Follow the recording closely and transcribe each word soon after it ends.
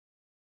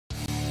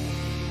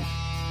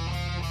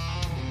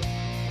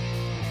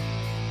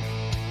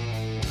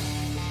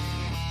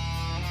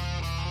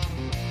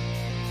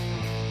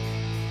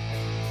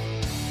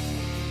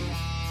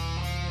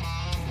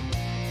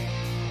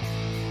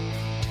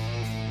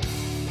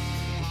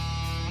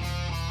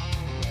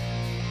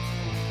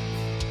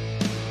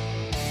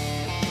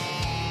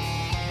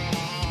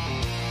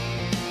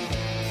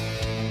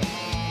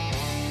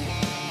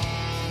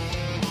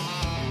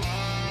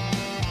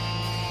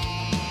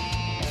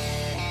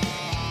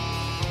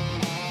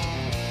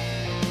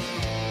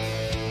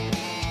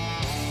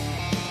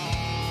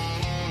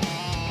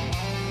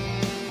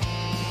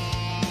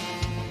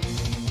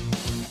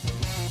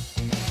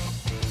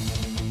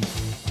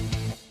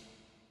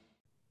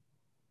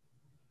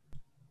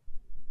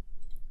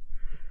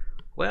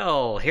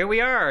Well, here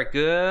we are.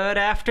 Good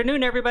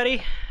afternoon,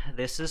 everybody.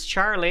 This is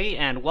Charlie,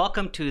 and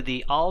welcome to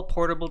the All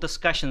Portable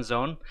Discussion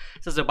Zone.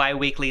 This is a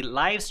bi-weekly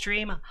live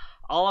stream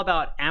all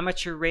about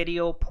amateur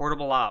radio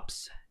portable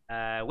ops.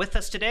 With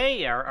us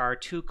today are our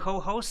two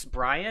co-hosts,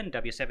 Brian,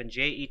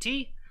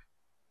 W7JET,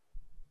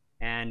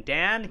 and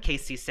Dan,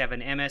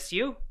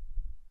 KC7MSU.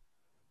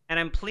 And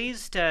I'm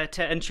pleased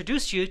to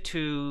introduce you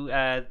to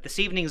this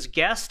evening's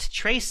guest,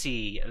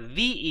 Tracy,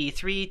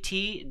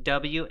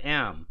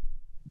 VE3TWM.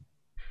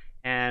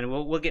 And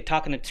we'll get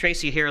talking to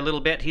Tracy here a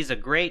little bit. He's a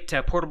great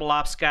portable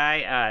ops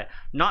guy.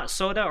 Not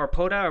SOTA or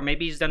POTA, or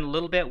maybe he's done a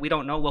little bit. We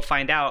don't know. We'll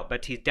find out.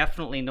 But he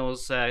definitely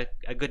knows a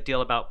good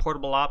deal about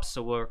portable ops,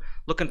 so we're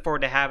looking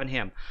forward to having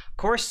him. Of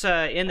course,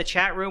 in the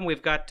chat room,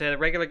 we've got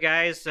regular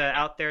guys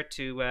out there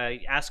to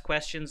ask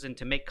questions and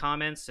to make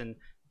comments, and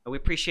we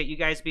appreciate you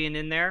guys being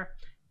in there.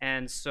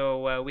 And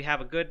so we have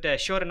a good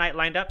show tonight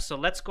lined up, so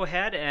let's go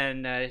ahead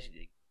and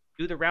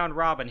do the round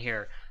robin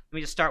here. Let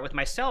me just start with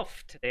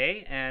myself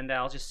today, and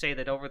I'll just say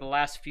that over the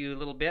last few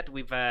little bit,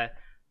 we've had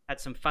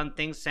some fun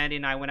things. Sandy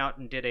and I went out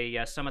and did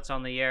a Summits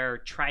on the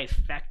Air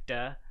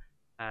trifecta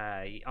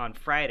on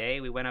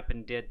Friday. We went up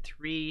and did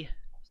 3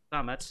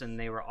 summits, and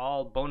they were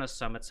all bonus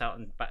summits out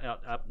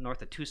up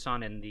north of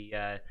Tucson in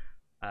the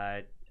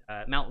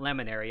Mount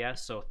Lemmon area.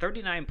 So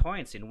 39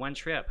 points in one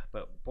trip,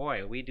 but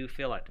boy, we do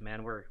feel it,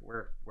 man. We're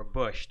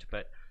bushed,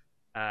 but.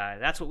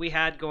 That's what we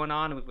had going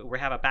on. We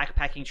have a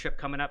backpacking trip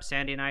coming up.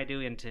 Sandy and I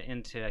do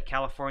into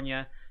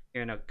California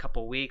here in a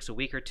couple weeks, a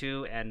week or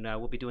two, and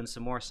we'll be doing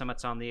some more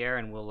Summits on the Air,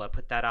 and we'll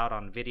put that out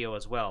on video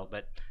as well.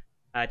 But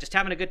just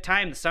having a good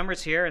time. The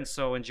summer's here, and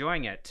so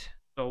enjoying it.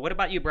 So what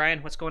about you,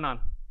 Brian? What's going on?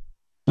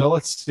 So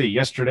let's see.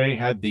 Yesterday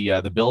had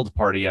the build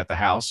party at the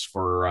house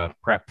for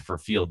prep for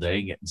field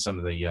day, getting some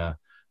of the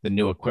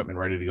new equipment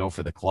ready to go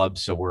for the club.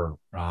 So we're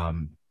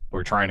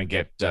trying to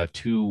get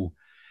 2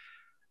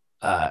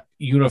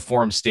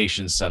 uniform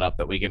stations set up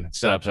that we can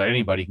set up so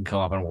anybody can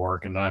come up and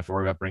work and not have to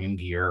worry about bringing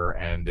gear,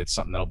 and it's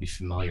something that'll be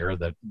familiar,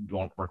 that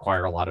won't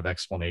require a lot of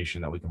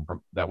explanation,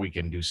 that we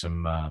can do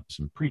some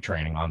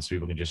pre-training on, so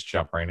people can just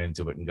jump right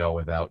into it and go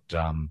without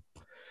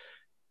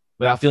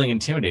feeling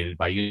intimidated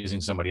by using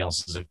somebody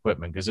else's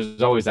equipment, because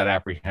there's always that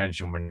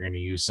apprehension when you're going to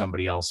use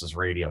somebody else's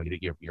radio.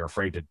 You're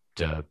afraid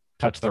to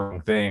touch the wrong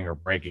thing or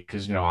break it,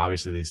 because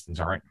obviously these things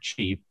aren't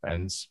cheap,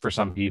 and for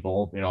some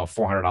people a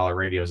 $400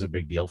 radio is a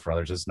big deal. For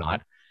others it's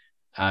not,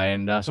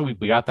 and so we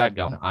got that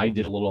going. I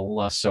did a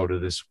little SOTA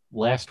this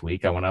last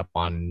week. I went up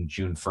on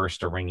June 1st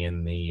to ring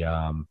in the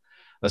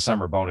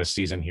summer bonus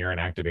season here and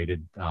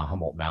activated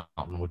Humboldt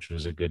Mountain, which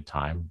was a good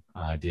time.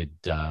 I did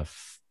 2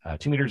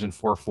 meters and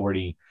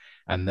 440,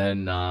 and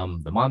then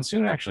the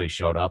monsoon actually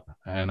showed up,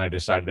 and I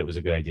decided it was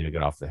a good idea to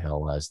get off the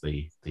hill as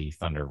the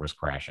thunder was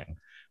crashing.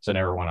 So I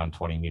never went on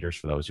 20 meters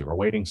for those who were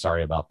waiting.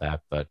 Sorry about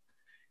that, but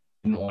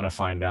didn't want to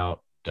find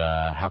out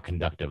how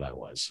conductive I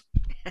was.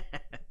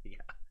 Yeah.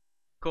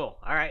 Cool.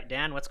 All right,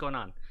 Dan, what's going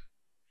on?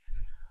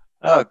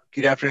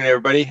 Good afternoon,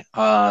 everybody.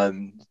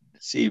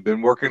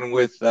 Been working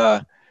with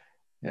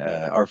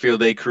our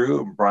field day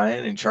crew,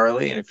 Brian and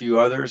Charlie and a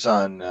few others,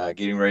 on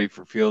getting ready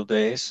for field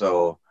day.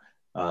 So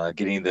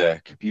getting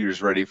the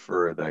computers ready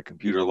for the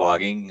computer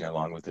logging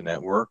along with the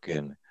network.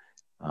 And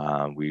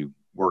we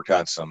worked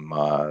on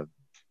some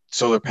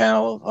solar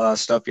panel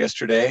stuff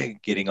yesterday,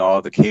 getting all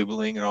the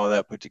cabling and all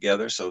that put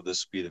together. So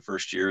this will be the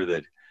first year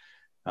that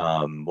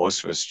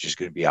most of us are just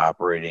going to be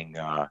operating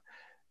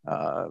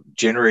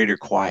generator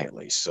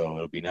quietly. So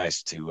it'll be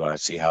nice to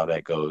see how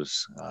that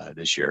goes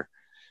this year.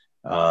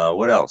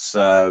 What else?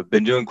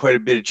 Been doing quite a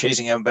bit of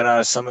chasing. Haven't been on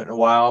a summit in a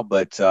while,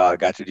 but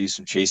got to do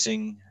some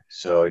chasing.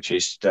 So I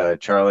chased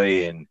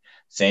Charlie and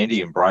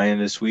Sandy and Brian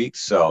this week.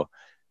 So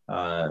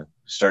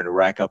starting to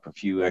rack up a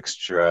few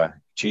extra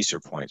chaser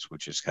points,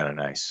 which is kind of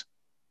nice.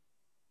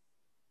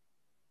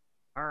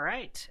 All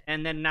right,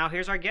 and then now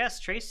here's our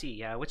guest,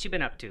 Tracy. What you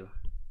been up to?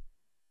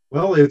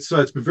 Well, it's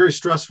been very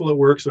stressful at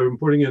work, so I've been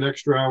putting in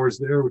extra hours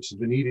there, which has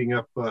been eating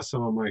up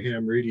some of my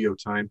ham radio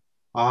time.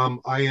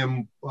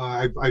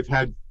 I've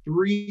had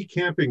 3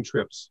 camping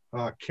trips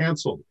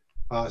canceled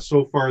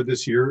so far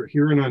this year.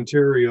 Here in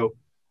Ontario,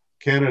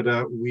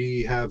 Canada,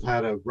 we have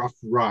had a rough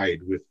ride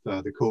with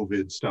the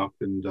COVID stuff,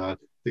 and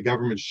the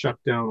government shut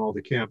down all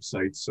the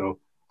campsites. So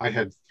I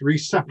had 3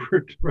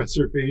 separate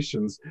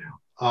reservations.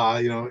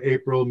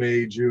 April,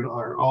 May, June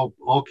are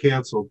all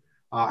canceled.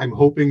 I'm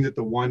hoping that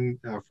the one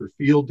for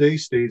field day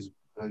stays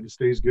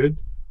good.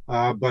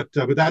 But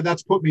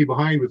that's put me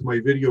behind with my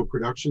video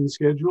production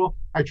schedule.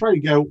 I try to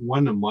get out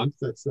 1 a month.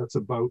 That's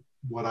about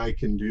what I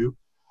can do.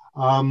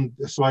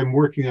 So I'm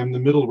in the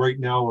middle right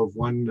now of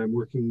one. I'm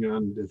working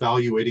on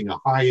evaluating a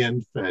high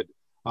end fed.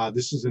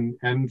 This is an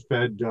end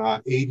fed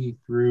 80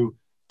 through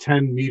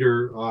 10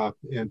 meter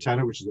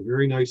antenna, which is a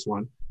very nice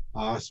one.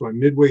 So I'm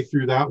midway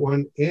through that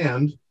one,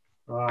 and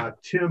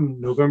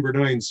Tim, November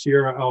 9,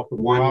 Sierra Alpha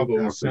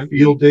Bravo sent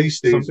field day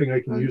stays, something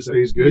I can use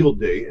stays good. Field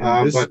day,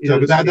 but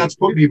that's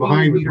put me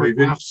behind with my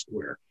video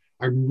square.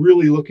 I'm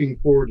really looking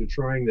forward to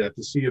trying that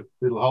to see if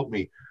it'll help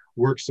me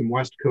work some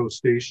West Coast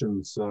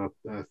stations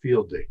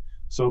field day.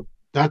 So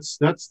that's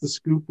the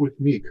scoop with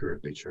me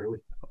currently, Charlie.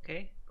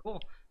 Okay,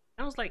 cool.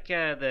 Sounds like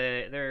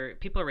there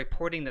people are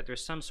reporting that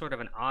there's some sort of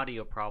an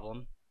audio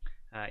problem.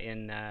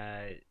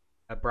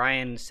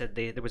 Brian said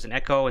there was an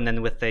echo, and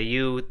then with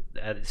you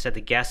said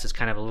the guest is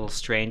kind of a little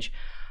strange.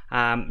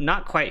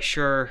 Not quite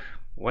sure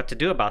what to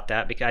do about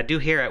that, because I do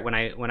hear it when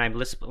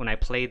I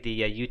play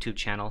the YouTube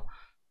channel.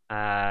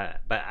 But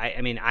I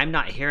mean, I'm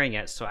not hearing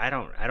it, so I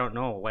don't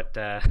know what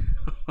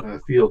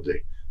Field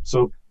day.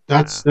 So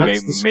that's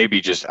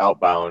maybe just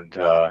outbound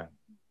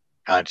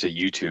onto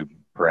YouTube,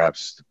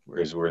 perhaps,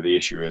 is where the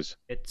issue is.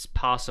 It's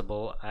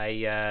possible.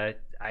 I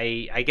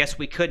guess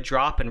we could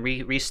drop and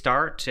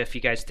restart if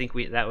you guys think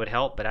that would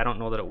help, but I don't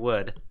know that it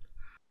would.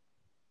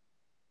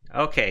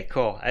 Okay,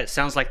 cool. It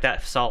sounds like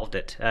that solved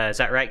it. Is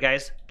that right,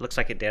 guys? Looks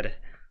like it did.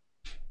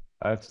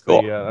 That's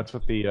Cool. that's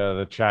what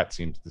the chat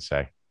seems to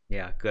say.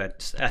 Yeah, good.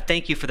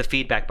 Thank you for the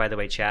feedback, by the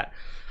way, chat.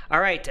 All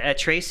right,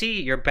 Tracy,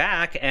 you're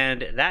back,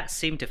 and that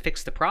seemed to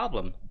fix the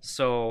problem.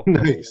 So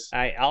nice.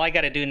 All I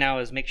got to do now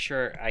is make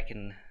sure I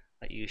can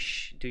let you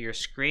do your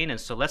screen, and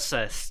so let's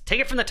take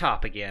it from the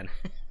top again.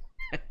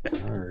 All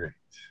right.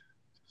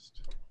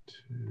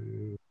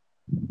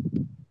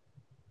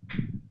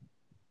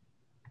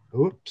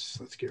 Oops,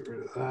 let's get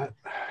rid of that.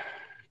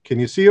 Can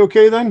you see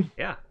okay then?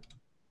 Yeah.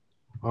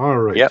 All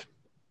right. Yep.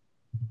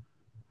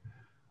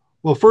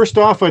 Well, first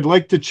off, I'd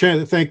like to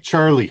thank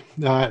Charlie,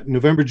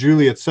 November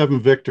Juliet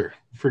 7 Victor,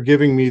 for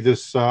giving me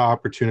this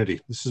opportunity.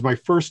 This is my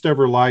first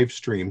ever live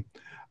stream.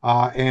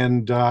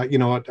 And you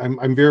know what?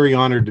 I'm very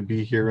honored to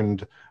be here,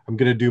 and I'm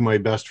going to do my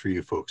best for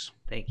you folks.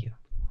 Thank you.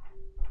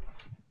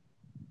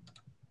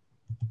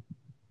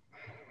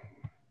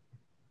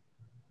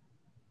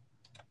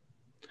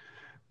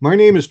 My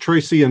name is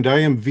Tracy, and I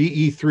am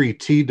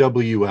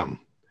VE3TWM.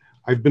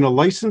 I've been a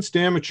licensed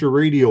amateur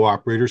radio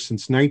operator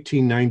since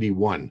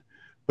 1991,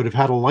 but have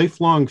had a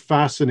lifelong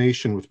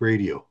fascination with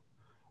radio.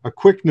 A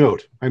quick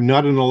note, I'm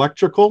not an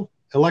electrical,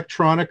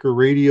 electronic, or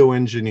radio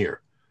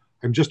engineer.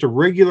 I'm just a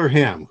regular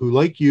ham who,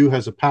 like you,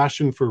 has a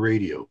passion for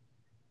radio.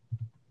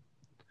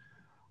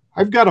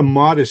 I've got a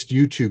modest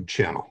YouTube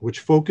channel which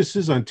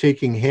focuses on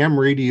taking ham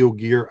radio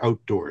gear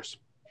outdoors.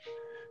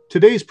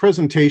 Today's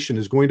presentation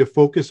is going to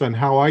focus on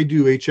how I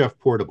do HF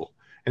Portable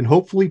and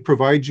hopefully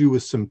provide you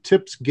with some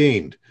tips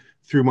gained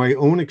through my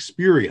own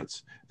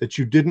experience that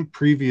you didn't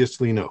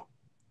previously know.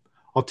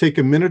 I'll take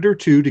a minute or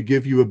two to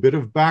give you a bit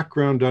of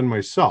background on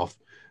myself,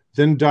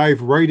 then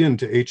dive right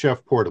into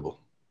HF Portable.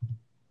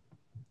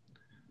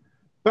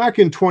 Back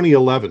in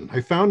 2011, I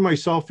found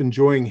myself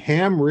enjoying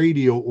ham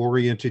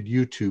radio-oriented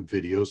YouTube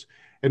videos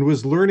and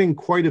was learning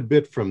quite a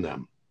bit from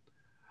them.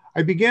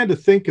 I began to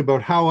think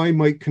about how I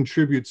might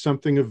contribute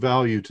something of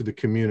value to the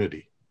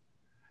community.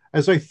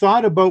 As I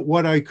thought about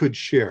what I could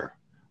share,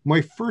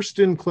 my first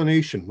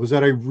inclination was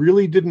that I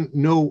really didn't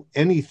know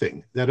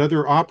anything that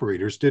other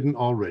operators didn't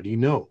already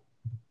know.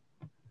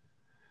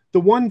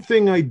 The one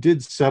thing I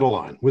did settle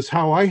on was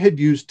how I had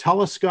used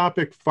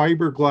telescopic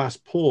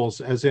fiberglass poles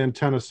as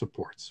antenna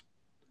supports.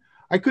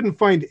 I couldn't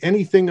find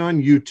anything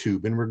on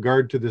YouTube in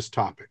regard to this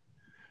topic,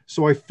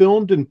 so I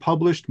filmed and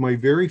published my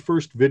very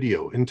first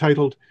video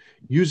entitled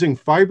Using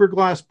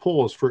Fiberglass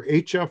Poles for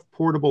HF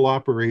Portable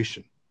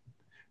Operation.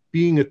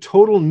 Being a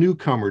total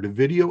newcomer to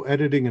video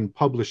editing and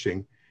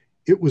publishing,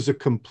 it was a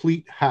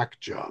complete hack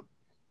job.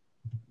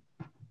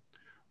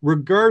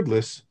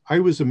 Regardless, I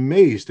was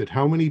amazed at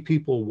how many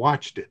people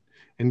watched it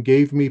and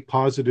gave me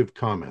positive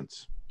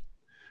comments.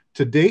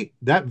 To date,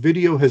 that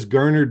video has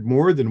garnered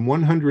more than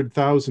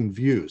 100,000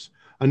 views,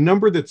 a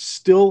number that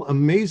still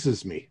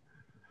amazes me.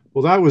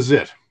 Well, that was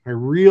it. I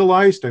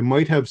realized I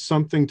might have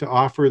something to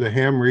offer the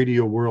ham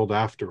radio world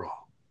after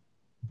all.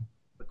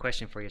 A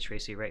question for you,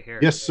 Tracy, right here.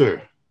 Yes,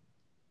 sir.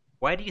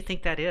 Why do you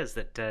think that is,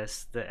 that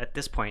at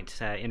this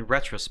point, in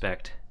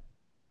retrospect,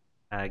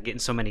 getting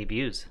so many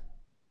views?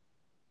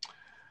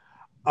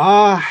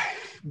 Yeah.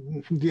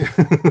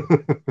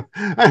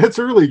 That's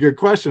a really good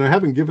question. I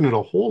haven't given it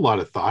a whole lot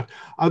of thought,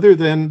 other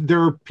than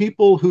there are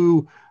people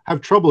who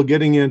have trouble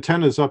getting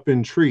antennas up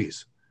in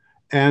trees.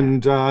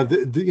 And,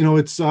 you know,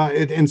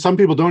 and some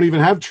people don't even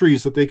have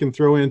trees that they can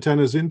throw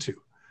antennas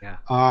into. Yeah.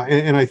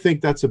 And I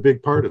think that's a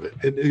big part of it.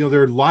 And, you know,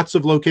 there are lots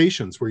of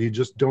locations where you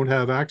just don't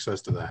have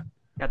access to that.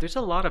 Yeah, there's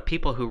a lot of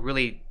people who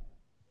really,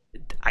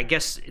 I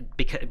guess,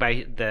 because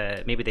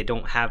maybe they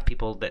don't have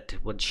people that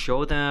would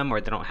show them,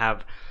 or they don't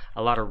have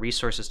a lot of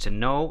resources to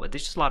know.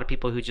 There's just a lot of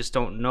people who just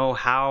don't know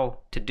how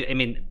to do. I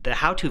mean, the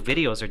how-to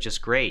videos are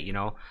just great, you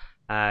know.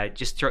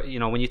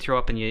 When you throw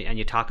up and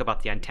you talk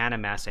about the antenna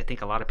mast, I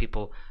think a lot of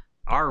people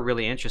are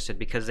really interested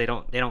because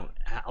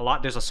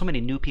there's so many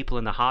new people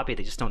in the hobby,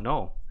 they just don't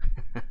know.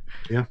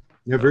 Yeah,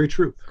 very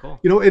true. Cool.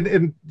 You know,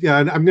 and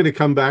I'm going to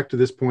come back to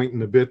this point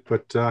in a bit,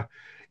 but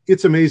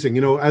it's amazing.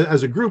 You know,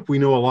 as a group, we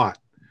know a lot.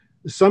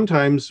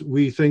 Sometimes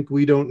we think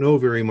we don't know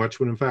very much,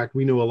 when in fact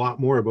we know a lot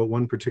more about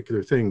one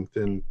particular thing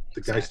than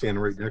the guy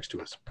standing right next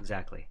to us.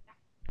 Exactly.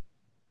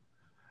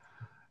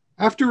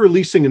 After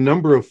releasing a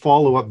number of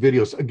follow-up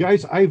videos,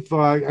 guys, I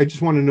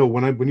just want to know,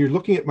 when you're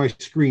looking at my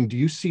screen, do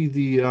you see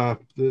the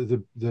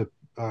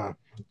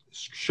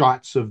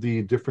shots of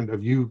the different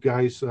of you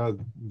guys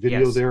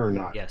video Yes. there or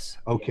not? Yes.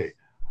 Okay.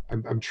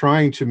 I'm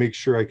trying to make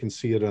sure I can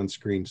see it on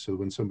screen so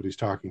when somebody's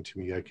talking to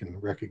me, I can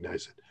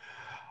recognize it.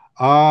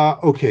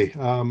 Okay,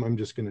 I'm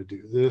just going to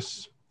do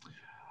this.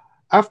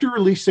 After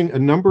releasing a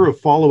number of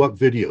follow-up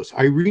videos,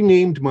 I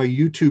renamed my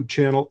YouTube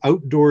channel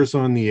Outdoors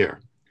on the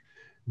Air.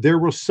 There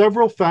were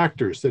several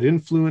factors that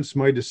influenced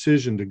my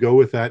decision to go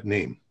with that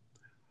name.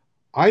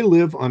 I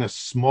live on a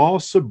small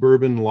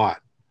suburban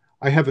lot.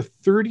 I have a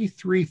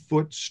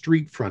 33-foot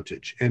street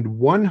frontage and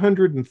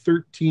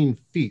 113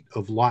 feet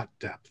of lot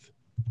depth.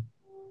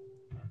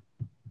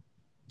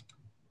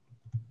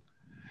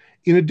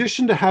 In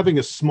addition to having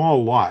a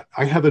small lot,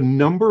 I have a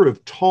number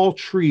of tall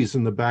trees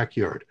in the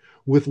backyard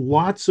with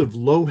lots of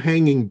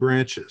low-hanging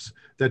branches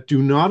that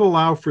do not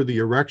allow for the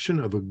erection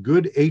of a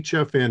good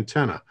HF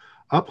antenna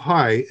up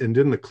high and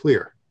in the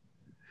clear.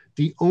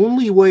 The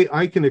only way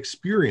I can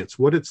experience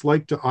what it's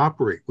like to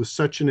operate with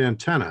such an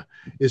antenna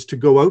is to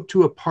go out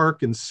to a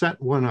park and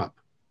set one up.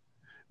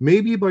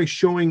 Maybe by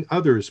showing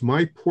others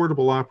my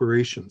portable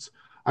operations,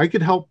 I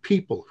could help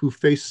people who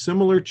face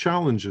similar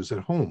challenges at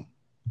home.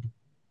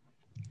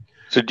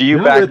 So do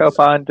you back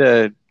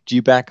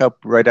up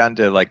right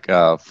onto like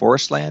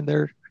forest land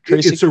there,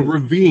 Tracy? It's a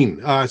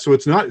ravine, so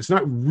it's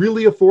not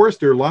really a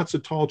forest. There are lots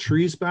of tall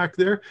trees back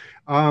there,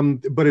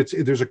 but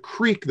there's a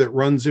creek that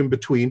runs in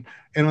between,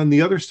 and on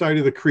the other side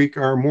of the creek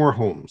are more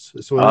homes.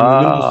 So I'm in the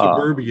middle of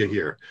suburbia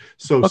here.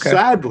 So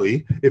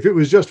sadly, if it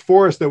was just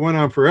forest that went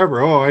on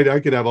forever, I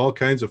could have all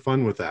kinds of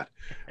fun with that.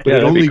 But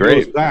it only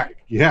goes back.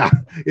 Yeah,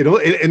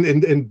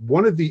 and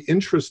one of the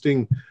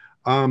interesting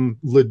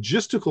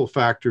logistical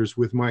factors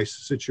with my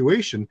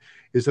situation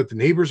is that the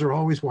neighbors are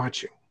always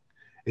watching,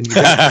 and you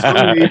got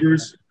some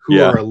neighbors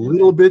who are a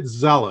little bit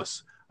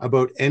zealous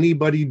about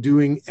anybody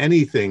doing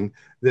anything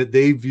that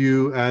they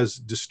view as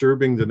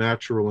disturbing the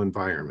natural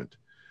environment.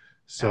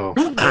 So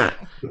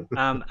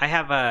I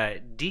have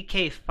a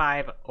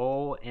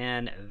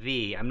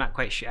DK5ONV. I'm not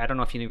quite sure. I don't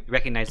know if you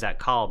recognize that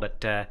call,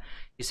 but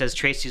he says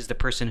Tracy is the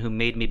person who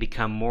made me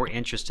become more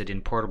interested in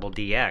portable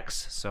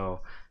DX.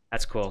 So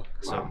that's cool.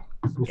 Wow.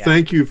 Well,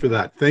 thank you for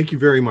that. Thank you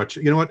very much.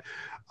 You know what,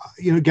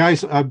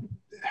 guys,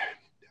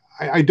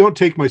 I don't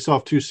take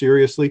myself too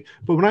seriously,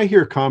 but when I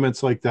hear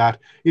comments like that,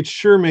 it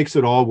sure makes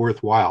it all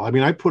worthwhile. I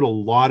mean, I put a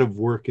lot of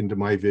work into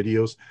my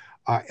videos.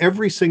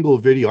 Every single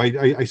video,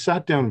 I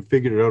sat down and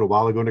figured it out a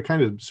while ago, and I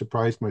kind of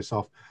surprised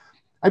myself.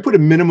 I put a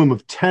minimum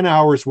of 10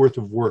 hours worth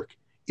of work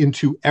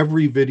into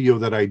every video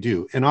that I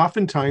do. And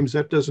oftentimes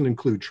that doesn't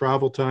include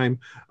travel time,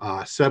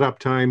 setup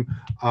time,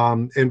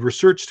 and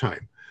research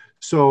time.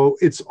 So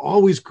it's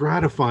always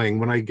gratifying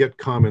when I get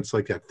comments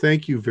like that.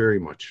 Thank you very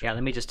much. Yeah,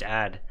 let me just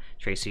add,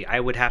 Tracy, I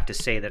would have to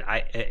say that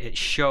it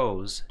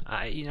shows,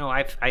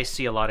 I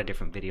see a lot of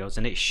different videos,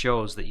 and it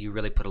shows that you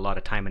really put a lot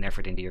of time and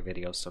effort into your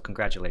videos. So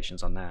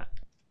congratulations on that.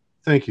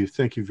 Thank you.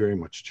 Thank you very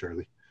much,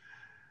 Charlie.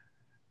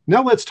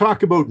 Now let's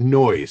talk about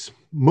noise.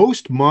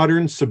 Most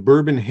modern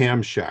suburban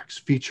ham shacks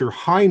feature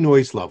high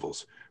noise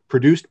levels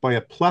produced by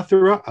a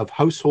plethora of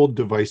household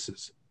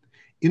devices.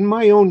 In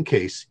my own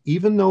case,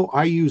 even though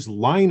I use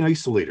line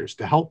isolators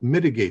to help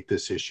mitigate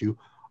this issue,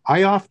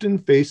 I often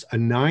face a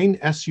 9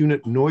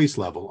 S-unit noise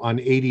level on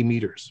 80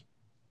 meters.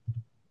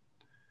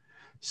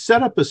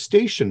 Set up a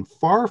station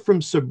far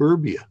from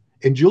suburbia,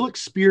 and you'll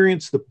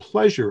experience the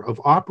pleasure of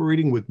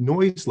operating with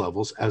noise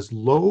levels as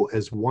low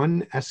as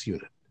 1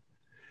 S-unit.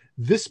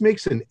 This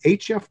makes an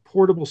HF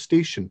portable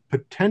station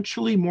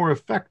potentially more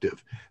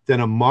effective than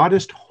a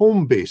modest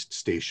home-based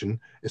station,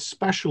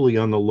 especially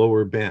on the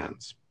lower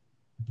bands.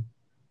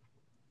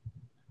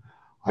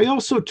 I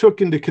also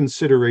took into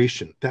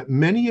consideration that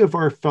many of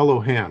our fellow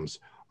hams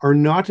are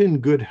not in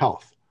good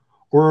health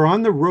or are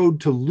on the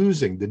road to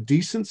losing the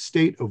decent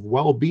state of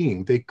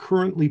well-being they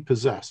currently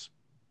possess.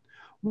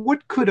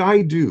 What could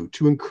I do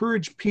to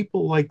encourage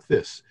people like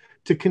this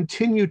to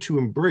continue to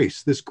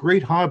embrace this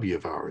great hobby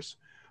of ours,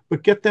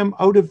 but get them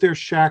out of their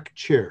shack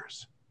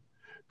chairs?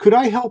 Could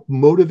I help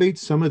motivate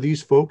some of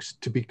these folks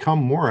to become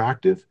more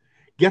active,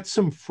 get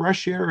some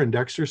fresh air and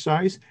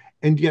exercise,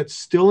 and yet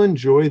still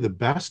enjoy the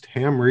best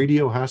ham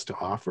radio has to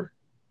offer?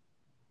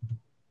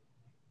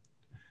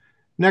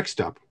 Next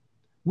up,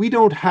 we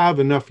don't have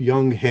enough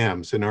young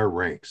hams in our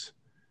ranks.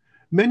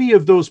 Many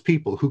of those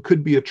people who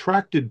could be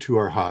attracted to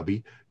our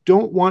hobby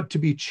don't want to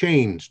be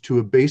chained to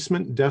a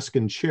basement desk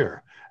and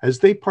chair as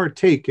they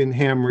partake in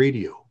ham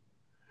radio.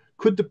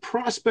 Could the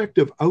prospect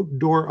of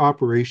outdoor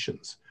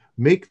operations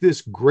make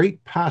this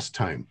great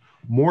pastime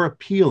more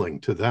appealing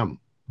to them?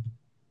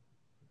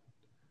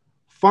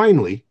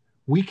 Finally,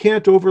 we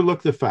can't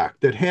overlook the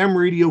fact that ham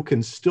radio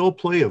can still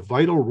play a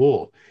vital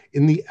role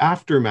in the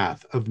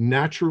aftermath of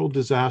natural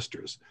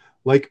disasters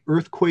like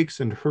earthquakes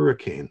and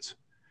hurricanes.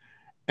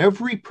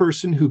 Every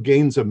person who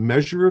gains a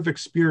measure of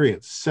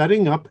experience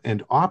setting up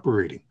and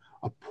operating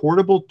a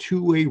portable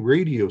two-way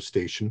radio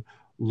station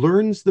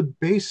learns the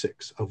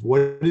basics of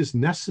what is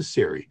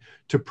necessary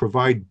to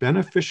provide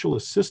beneficial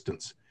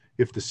assistance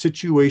if the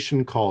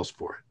situation calls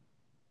for it.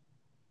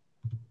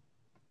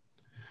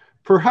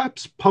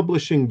 Perhaps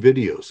publishing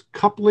videos,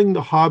 coupling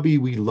the hobby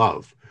we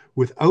love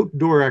with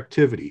outdoor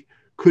activity,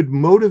 could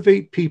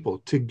motivate people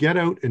to get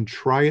out and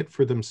try it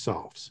for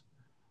themselves.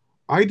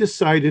 I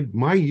decided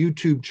my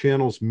YouTube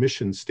channel's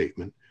mission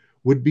statement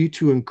would be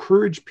to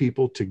encourage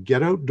people to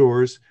get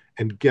outdoors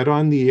and get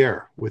on the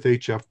air with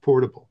HF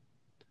Portable.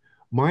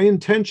 My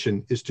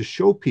intention is to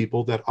show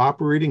people that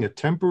operating a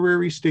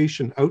temporary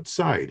station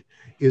outside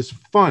is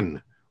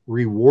fun,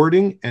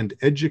 rewarding, and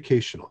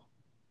educational.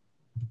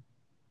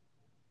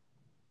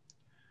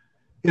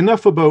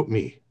 Enough about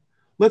me.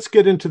 Let's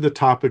get into the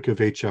topic of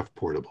HF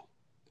Portable.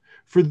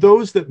 For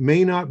those that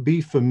may not be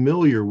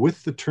familiar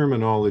with the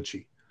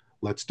terminology,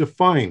 let's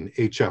define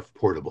HF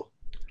Portable.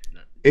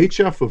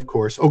 HF, of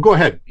course. Oh, go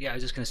ahead. Yeah, I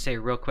was just going to say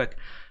real quick.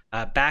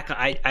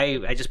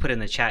 I just put in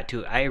the chat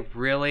too. I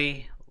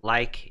really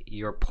like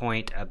your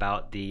point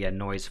about the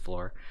noise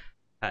floor.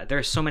 There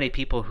are so many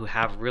people who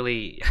have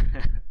really,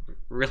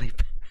 really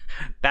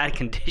bad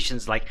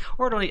conditions, like,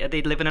 or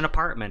they live in an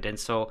apartment, and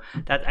so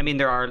that, I mean,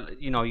 there are,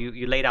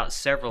 you laid out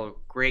several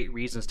great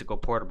reasons to go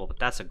portable, but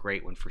that's a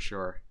great one for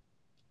sure.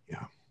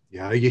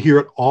 Yeah, you hear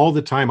it all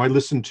the time. I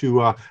listen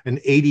to an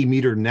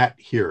 80-meter net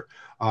here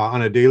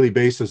on a daily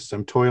basis.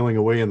 I'm toiling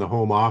away in the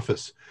home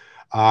office,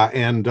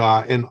 and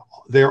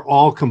they're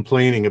all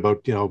complaining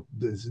about,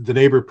 the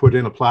neighbor put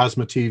in a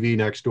plasma TV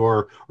next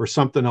door, or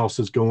something else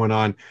is going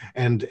on,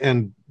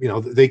 and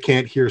they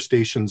can't hear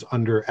stations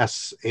under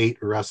S8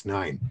 or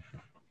S9.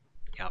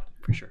 Yeah,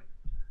 for sure.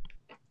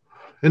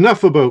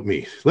 Enough about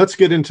me. Let's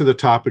get into the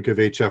topic of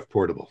HF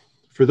Portable.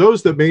 For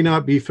those that may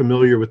not be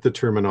familiar with the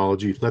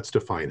terminology, let's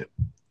define it.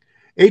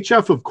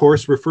 HF, of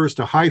course, refers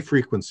to high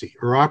frequency,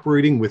 or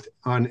operating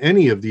on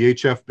any of the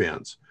HF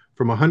bands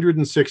from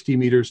 160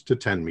 meters to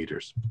 10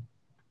 meters.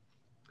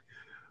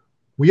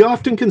 We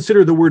often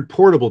consider the word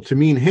portable to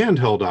mean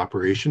handheld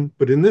operation,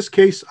 but in this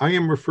case, I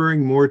am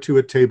referring more to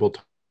a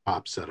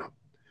tabletop setup.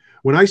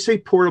 When I say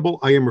portable,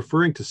 I am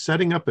referring to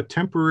setting up a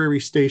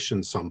temporary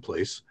station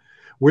someplace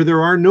where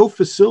there are no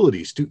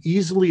facilities to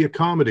easily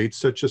accommodate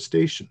such a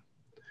station.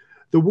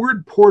 The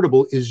word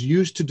portable is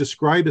used to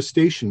describe a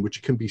station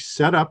which can be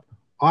set up,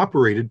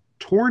 operated,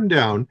 torn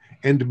down,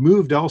 and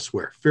moved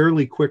elsewhere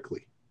fairly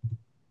quickly.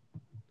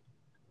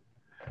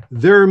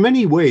 There are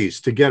many ways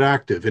to get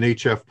active in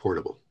HF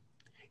Portable.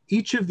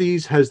 Each of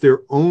these has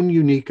their own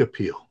unique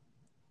appeal.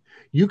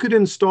 You could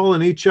install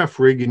an HF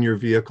rig in your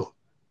vehicle,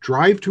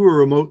 drive to a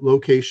remote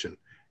location,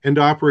 and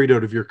operate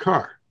out of your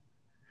car.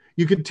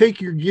 You could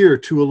take your gear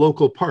to a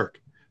local park,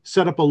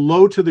 set up a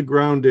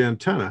low-to-the-ground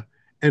antenna,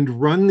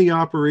 and run the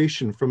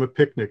operation from a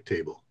picnic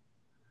table.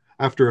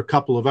 After a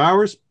couple of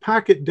hours,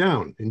 pack it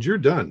down, and you're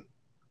done.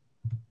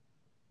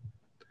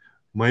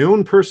 My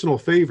own personal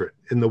favorite,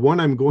 and the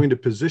one I'm going to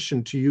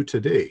position to you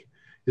today,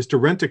 is to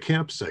rent a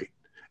campsite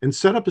and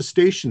set up a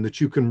station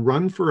that you can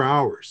run for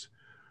hours,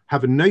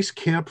 have a nice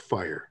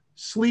campfire,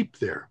 sleep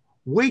there,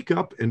 wake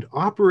up and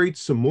operate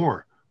some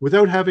more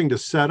without having to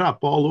set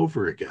up all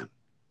over again.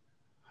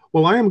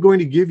 Well, I am going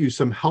to give you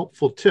some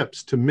helpful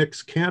tips to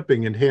mix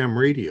camping and ham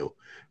radio.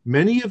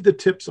 Many of the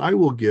tips I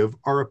will give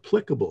are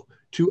applicable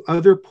to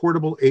other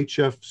portable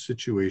HF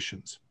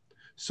situations.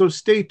 So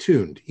stay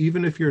tuned,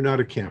 even if you're not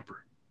a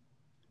camper.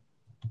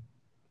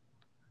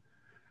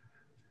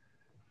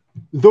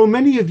 Though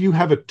many of you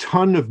have a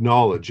ton of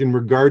knowledge in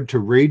regard to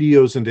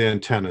radios and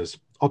antennas,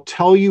 I'll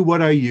tell you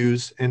what I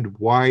use and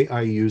why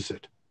I use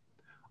it.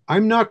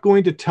 I'm not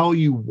going to tell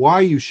you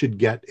why you should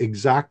get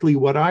exactly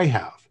what I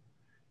have.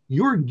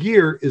 Your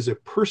gear is a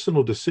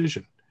personal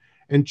decision,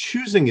 and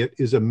choosing it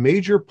is a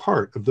major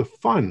part of the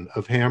fun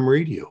of ham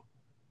radio.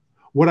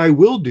 What I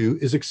will do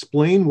is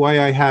explain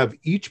why I have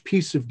each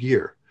piece of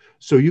gear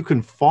so you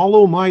can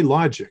follow my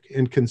logic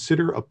and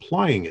consider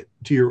applying it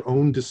to your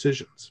own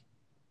decisions.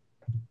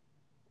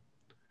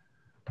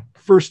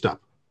 First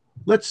up,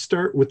 let's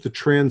start with the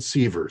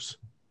transceivers.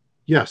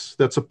 Yes,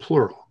 that's a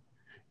plural.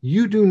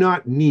 You do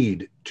not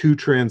need 2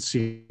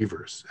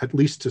 transceivers, at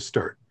least to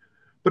start,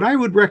 but I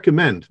would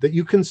recommend that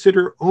you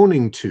consider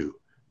owning 2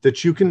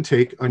 that you can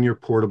take on your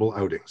portable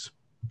outings.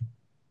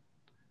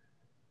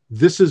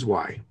 This is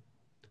why.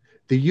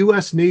 The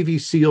U.S. Navy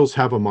SEALs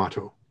have a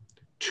motto: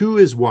 2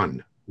 is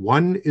 1,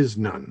 1 is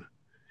none.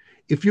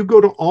 If you go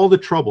to all the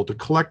trouble to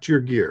collect your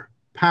gear,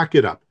 pack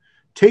it up,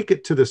 take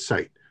it to the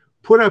site,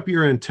 put up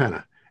your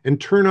antenna,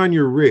 and turn on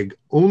your rig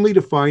only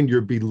to find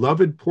your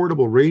beloved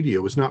portable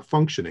radio is not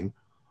functioning,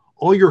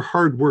 all your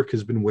hard work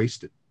has been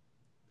wasted.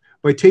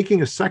 By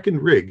taking a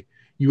second rig,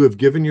 you have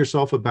given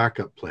yourself a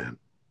backup plan.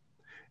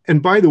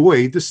 And by the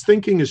way, this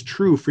thinking is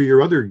true for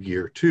your other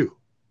gear too.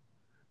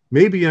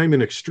 Maybe I'm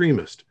an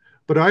extremist,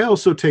 but I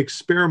also take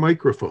spare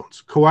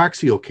microphones,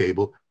 coaxial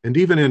cable, and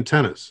even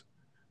antennas.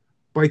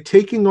 By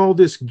taking all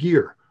this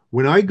gear,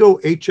 when I go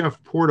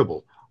HF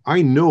Portable,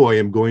 I know I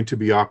am going to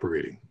be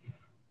operating.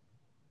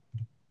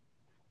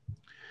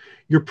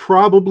 You're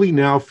probably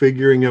now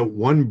figuring out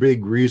one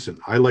big reason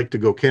I like to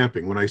go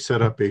camping when I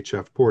set up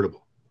HF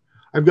Portable.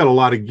 I've got a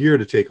lot of gear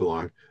to take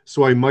along,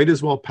 so I might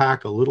as well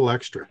pack a little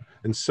extra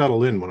and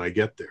settle in when I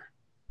get there.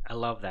 I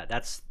love that.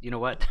 That's, you know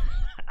what?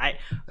 I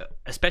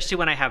especially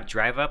when I have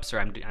drive ups or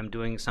I'm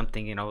doing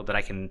something, you know, that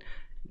I can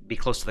be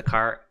close to the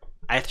car.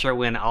 I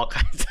throw in all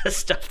kinds of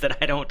stuff that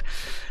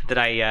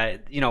I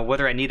you know,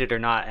 whether I need it or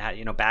not,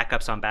 you know,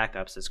 backups on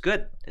backups. It's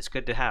good. It's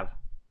good to have.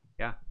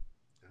 Yeah.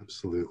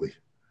 Absolutely.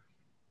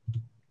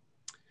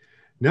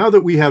 Now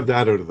that we have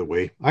that out of the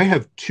way, I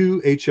have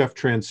two HF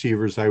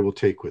transceivers I will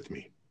take with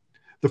me.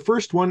 The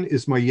first one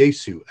is my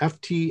Yaesu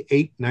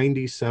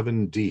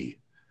FT897D.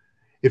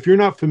 If you're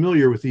not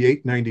familiar with the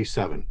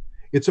 897,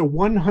 it's a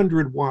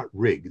 100 watt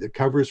rig that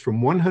covers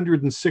from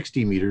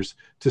 160 meters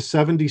to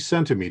 70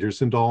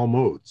 centimeters in all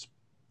modes.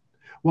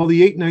 While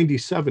the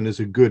 897 is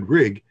a good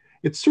rig,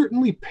 it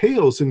certainly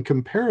pales in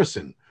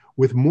comparison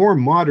with more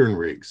modern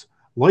rigs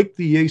like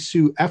the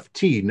Yaesu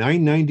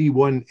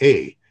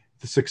FT991A,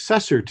 the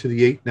successor to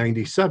the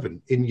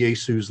 897 in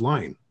Yaesu's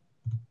line.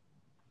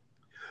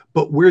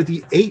 But where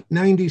the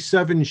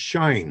 897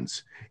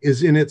 shines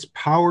is in its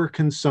power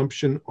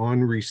consumption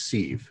on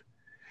receive.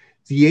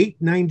 The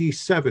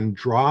 897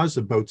 draws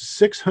about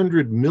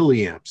 600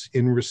 milliamps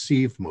in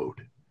receive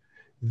mode.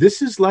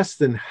 This is less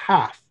than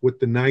half what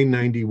the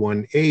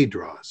 991A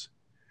draws.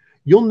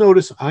 You'll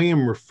notice I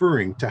am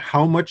referring to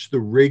how much the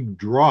rig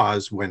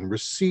draws when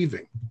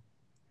receiving.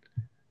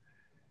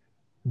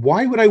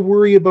 Why would I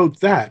worry about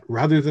that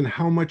rather than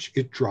how much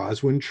it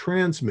draws when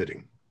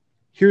transmitting?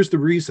 Here's the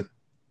reason.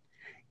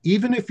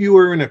 Even if you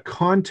are in a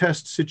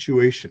contest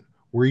situation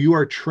where you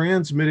are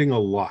transmitting a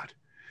lot,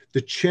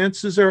 the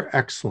chances are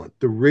excellent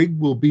the rig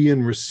will be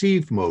in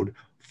receive mode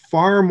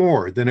far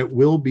more than it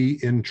will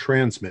be in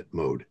transmit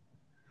mode.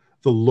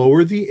 The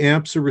lower the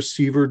amps a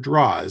receiver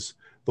draws,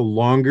 the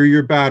longer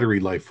your battery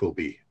life will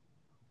be.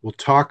 We'll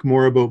talk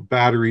more about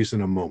batteries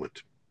in a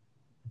moment.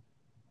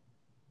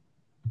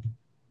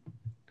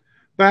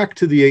 Back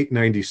to the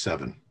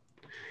 897.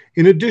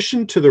 In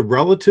addition to the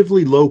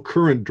relatively low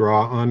current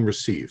draw on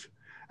receive,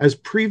 as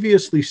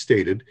previously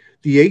stated,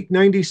 the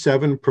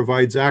 897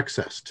 provides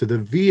access to the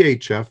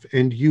VHF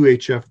and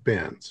UHF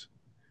bands.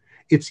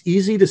 It's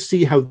easy to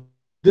see how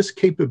this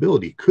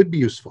capability could be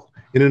useful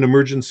in an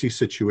emergency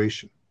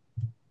situation.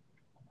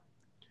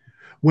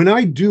 When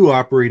I do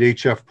operate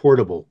HF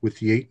Portable with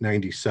the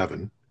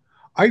 897,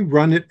 I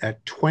run it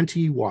at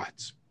 20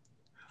 watts.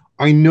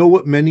 I know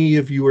what many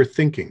of you are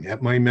thinking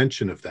at my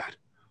mention of that.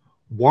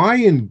 Why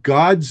in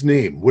God's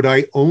name would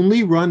I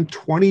only run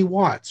 20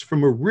 watts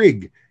from a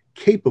rig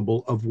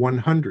capable of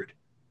 100?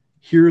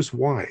 Here's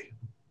why.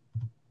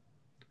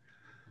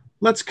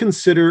 Let's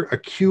consider a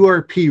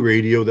QRP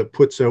radio that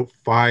puts out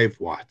 5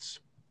 watts.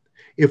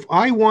 If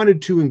I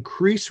wanted to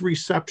increase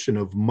reception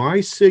of my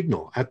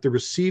signal at the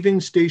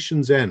receiving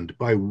station's end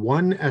by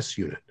 1 S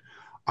unit,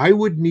 I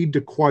would need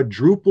to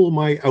quadruple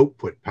my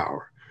output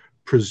power,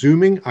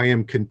 presuming I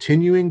am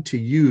continuing to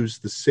use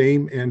the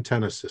same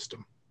antenna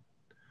system.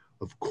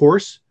 Of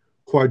course,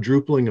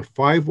 quadrupling a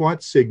 5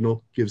 watt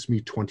signal gives me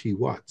 20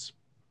 watts.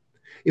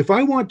 If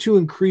I want to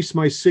increase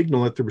my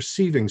signal at the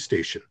receiving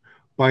station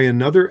by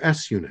another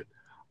S unit,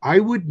 I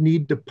would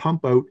need to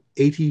pump out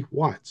 80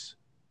 watts.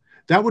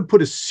 That would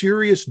put a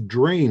serious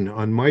drain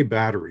on my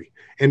battery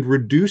and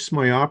reduce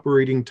my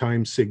operating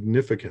time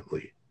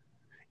significantly.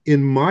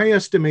 In my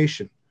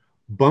estimation,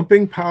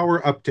 bumping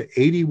power up to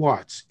 80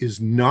 watts is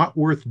not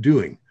worth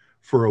doing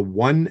for a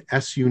 1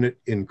 S unit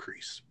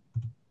increase.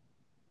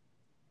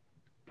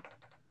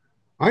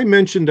 I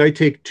mentioned I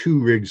take 2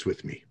 rigs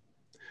with me.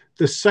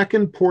 The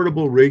second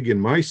portable rig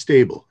in my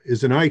stable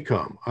is an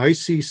ICOM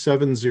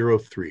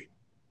IC703.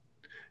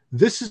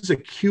 This is a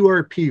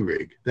QRP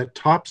rig that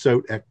tops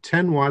out at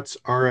 10 watts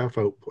RF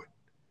output.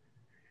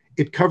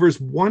 It covers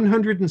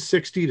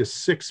 160 to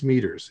 6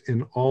 meters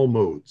in all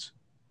modes.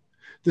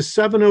 The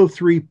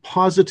 703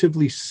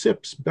 positively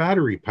sips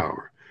battery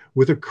power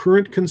with a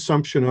current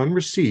consumption on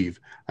receive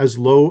as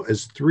low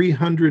as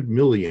 300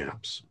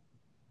 milliamps.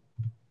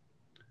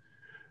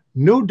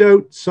 No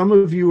doubt some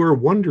of you are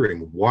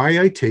wondering why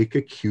I take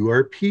a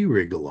QRP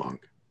rig along.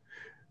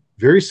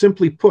 Very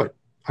simply put,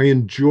 I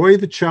enjoy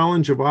the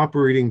challenge of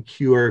operating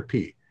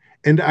QRP,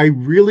 and I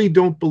really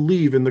don't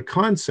believe in the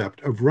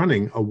concept of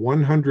running a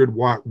 100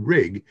 watt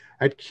rig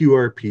at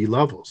QRP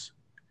levels.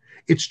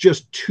 It's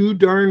just too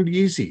darned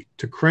easy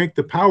to crank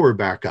the power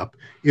back up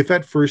if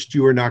at first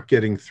you are not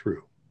getting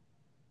through.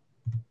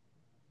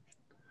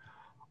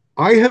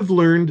 I have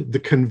learned the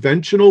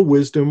conventional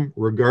wisdom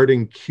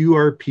regarding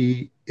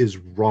QRP is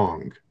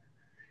wrong.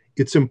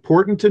 It's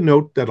important to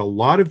note that a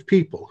lot of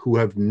people who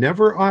have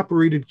never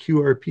operated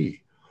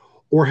QRP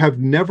or have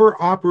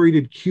never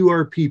operated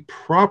QRP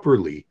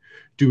properly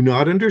do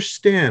not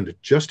understand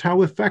just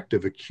how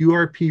effective a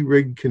QRP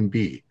rig can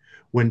be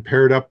when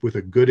paired up with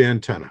a good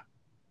antenna.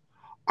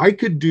 I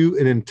could do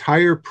an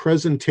entire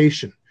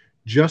presentation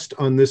just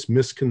on this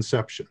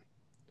misconception.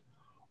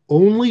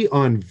 Only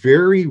on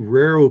very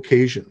rare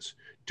occasions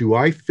do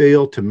I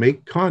fail to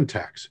make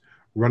contacts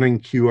running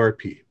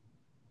QRP.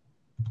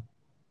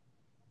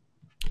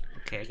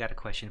 Okay, I got a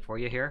question for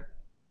you here.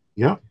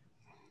 Yeah.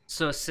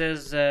 So it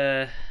says,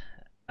 do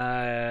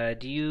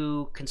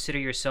you consider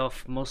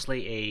yourself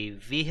mostly a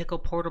vehicle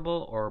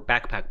portable or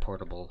backpack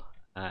portable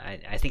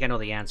I think I know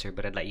the answer,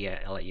 but I'll let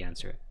you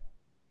answer it.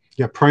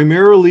 Yeah,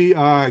 primarily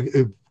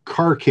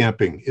car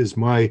camping is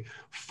my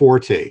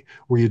forte,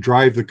 where you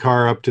drive the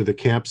car up to the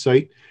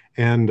campsite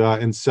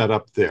and set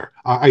up there.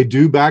 I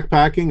do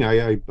backpacking.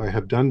 I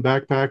have done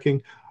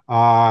backpacking.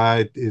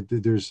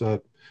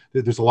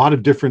 There's a lot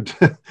of different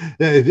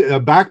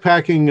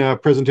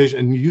backpacking presentation,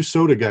 and you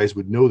soda guys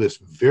would know this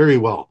very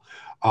well.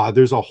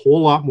 There's a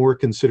whole lot more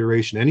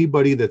consideration.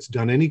 Anybody that's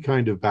done any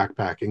kind of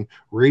backpacking,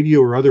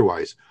 radio or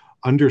otherwise,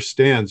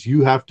 understands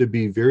you have to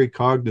be very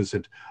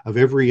cognizant of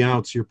every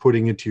ounce you're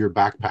putting into your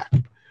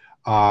backpack.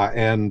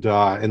 And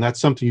that's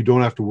something you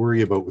don't have to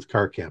worry about with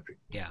car camping.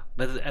 Yeah,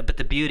 but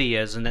the beauty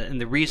is, and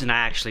the reason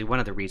one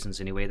of the reasons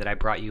anyway that I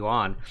brought you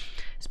on,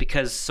 is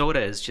because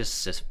soda is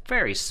just this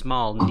very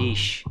small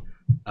niche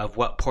of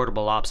what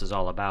portable ops is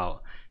all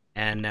about,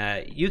 and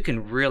you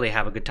can really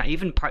have a good time.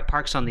 Even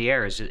Parks on the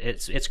Air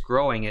it's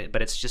growing,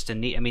 but it's just a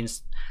neat. I mean,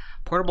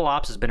 portable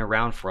ops has been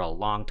around for a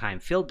long time.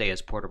 Field Day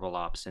is portable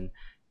ops, and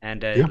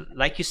yeah.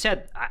 Like you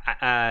said,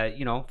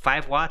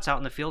 5 watts out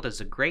in the field is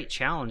a great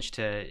challenge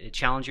to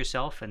challenge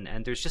yourself,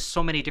 and there's just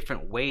so many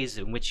different ways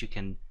in which you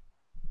can,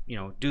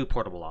 do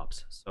portable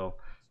ops. So,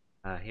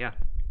 yeah.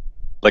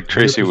 Like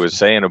Tracy was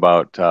saying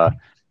about,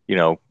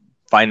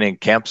 finding a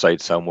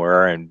campsite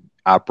somewhere and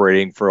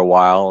operating for a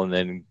while, and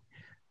then,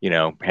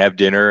 have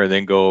dinner and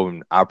then go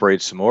and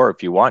operate some more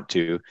if you want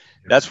to.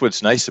 That's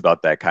what's nice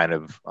about that kind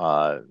of,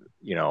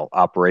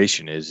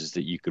 operation is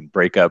that you can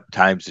break up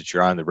times that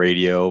you're on the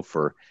radio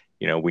for,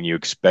 when you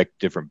expect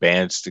different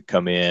bands to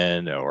come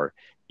in, or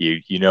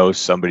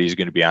somebody's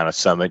going to be on a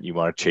summit and you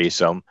want to chase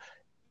them,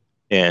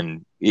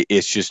 and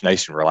it's just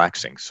nice and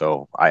relaxing.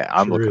 So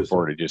I'm sure looking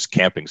forward to just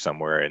camping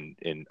somewhere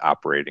and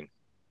operating.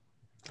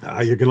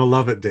 You're going to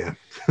love it, Dan.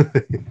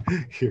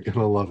 You're going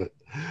to love it.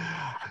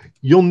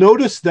 You'll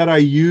notice that I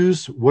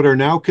use what are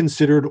now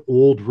considered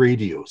old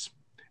radios,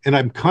 and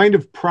I'm kind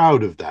of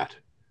proud of that.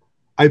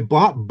 I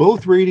bought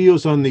both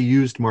radios on the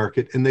used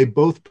market, and they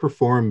both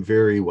perform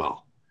very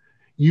well.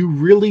 You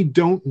really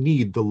don't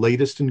need the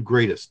latest and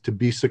greatest to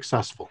be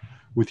successful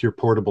with your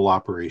portable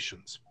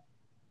operations.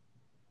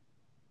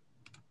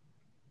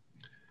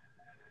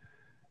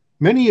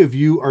 Many of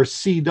you are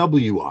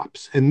CW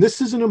ops, and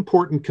this is an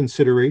important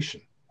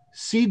consideration.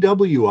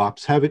 CW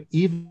ops have it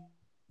even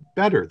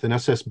better than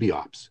SSB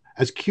ops,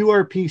 as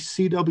QRP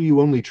CW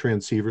only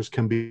transceivers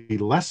can be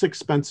less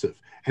expensive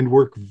and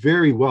work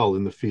very well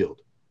in the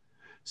field.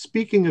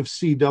 Speaking of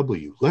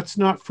CW, let's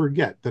not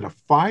forget that a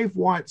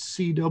 5-watt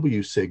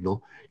CW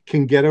signal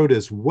can get out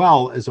as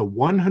well as a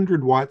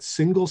 100-watt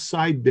single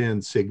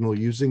sideband signal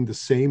using the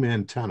same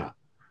antenna.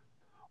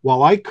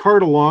 While I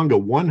cart along a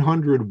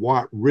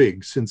 100-watt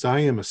rig since I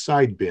am a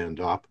sideband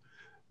op,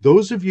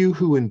 those of you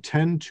who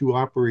intend to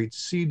operate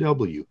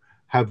CW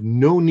have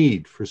no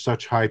need for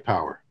such high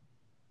power.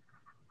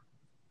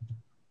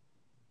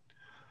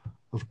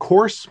 Of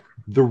course,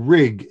 the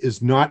rig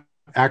is not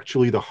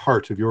actually the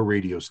heart of your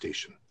radio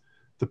station.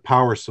 The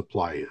power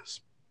supply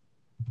is.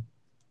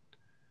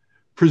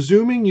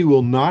 Presuming you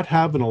will not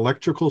have an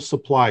electrical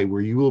supply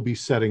where you will be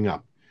setting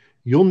up,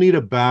 you'll need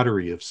a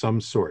battery of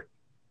some sort.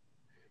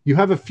 You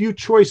have a few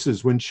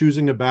choices when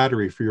choosing a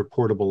battery for your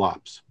portable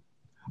ops.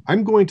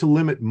 I'm going to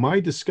limit my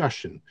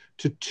discussion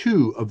to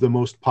 2 of the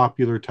most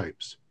popular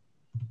types.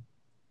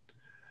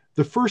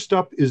 The first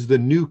up is the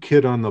new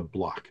kid on the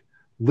block,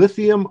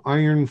 lithium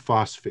iron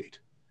phosphate.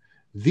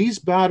 These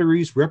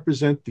batteries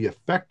represent the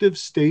effective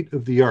state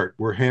of the art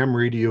where ham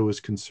radio is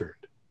concerned.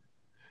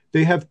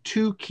 They have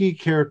 2 key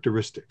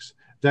characteristics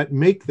that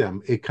make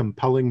them a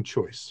compelling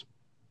choice.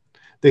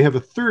 They have a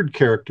third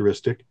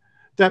characteristic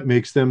that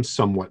makes them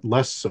somewhat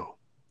less so.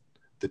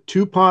 The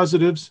 2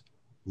 positives: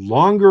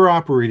 longer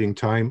operating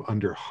time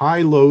under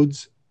high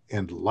loads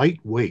and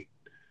lightweight.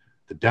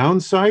 The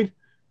downside,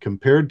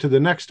 compared to the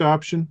next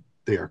option,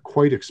 they are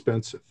quite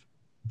expensive.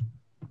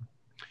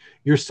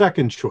 Your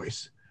second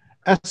choice,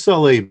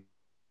 SLA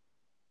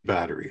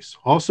batteries,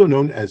 also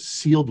known as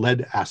sealed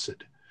lead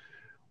acid.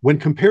 When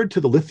compared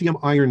to the lithium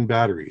iron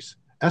batteries,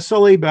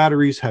 SLA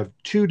batteries have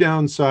 2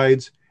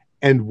 downsides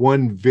and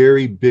 1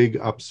 very big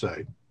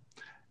upside.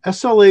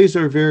 SLAs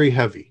are very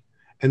heavy,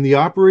 and the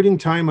operating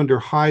time under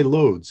high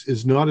loads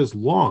is not as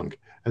long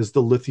as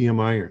the lithium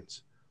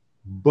irons.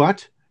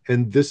 But,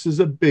 and this is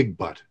a big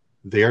but,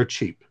 they are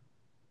cheap.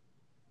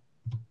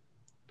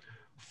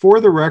 For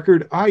the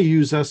record, I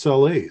use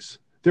SLAs.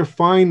 They're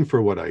fine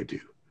for what I do.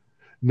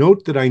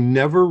 Note that I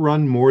never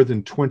run more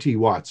than 20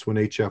 watts when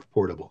HF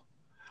portable.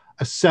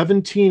 A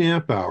 17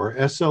 amp hour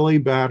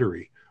SLA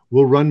battery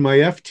will run my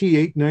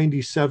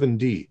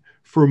FT897D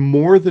for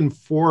more than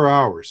 4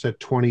 hours at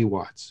 20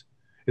 watts,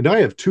 and I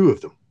have 2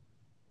 of them.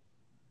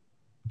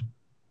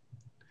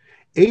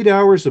 8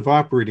 hours of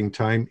operating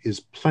time is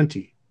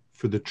plenty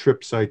for the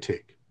trips I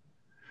take.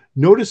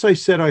 Notice I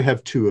said I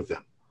have 2 of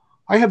them.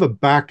 I have a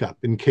backup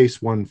in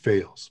case one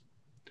fails.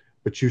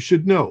 But you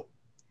should know,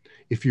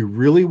 if you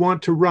really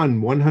want to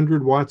run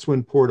 100 watts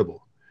when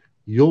portable,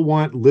 you'll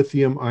want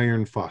lithium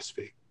iron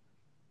phosphate.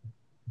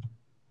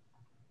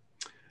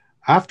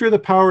 After the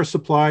power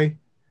supply,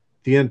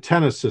 The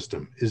antenna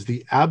system is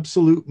the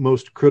absolute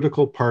most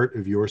critical part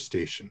of your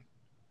station.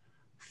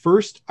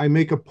 First, I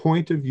make a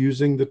point of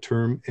using the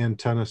term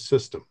antenna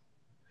system.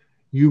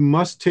 You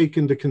must take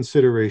into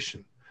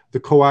consideration the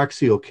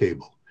coaxial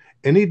cable,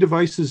 any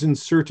devices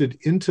inserted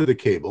into the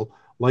cable,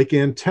 like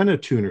antenna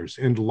tuners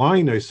and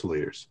line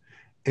isolators,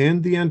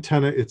 and the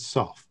antenna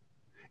itself.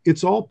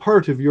 It's all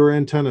part of your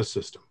antenna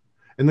system,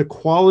 and the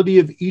quality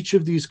of each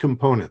of these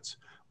components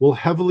will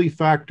heavily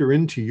factor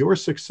into your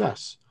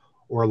success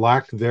or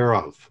lack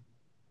thereof.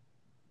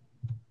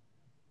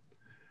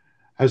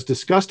 As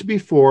discussed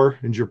before,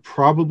 and you're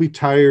probably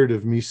tired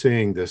of me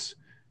saying this,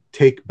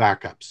 take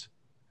backups.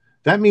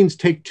 That means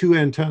take 2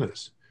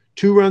 antennas,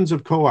 2 runs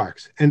of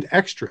coax, and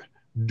extra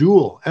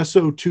dual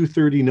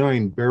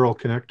SO239 barrel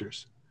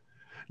connectors.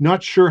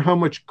 Not sure how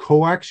much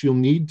coax you'll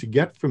need to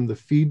get from the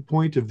feed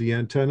point of the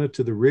antenna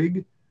to the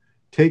rig?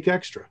 Take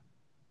extra.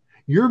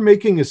 You're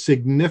making a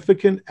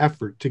significant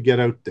effort to get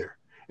out there,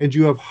 and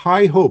you have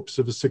high hopes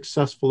of a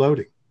successful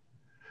outing.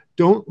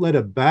 Don't let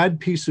a bad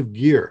piece of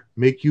gear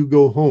make you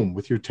go home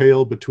with your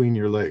tail between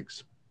your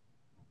legs.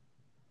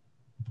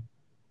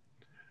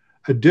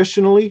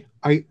 Additionally,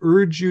 I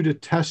urge you to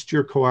test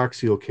your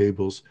coaxial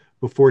cables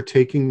before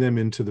taking them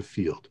into the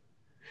field.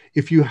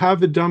 If you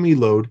have a dummy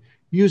load,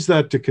 use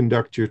that to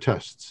conduct your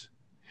tests.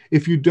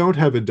 If you don't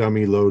have a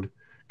dummy load,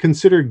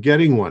 consider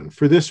getting one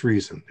for this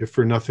reason, if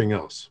for nothing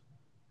else.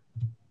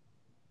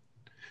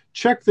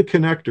 Check the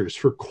connectors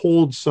for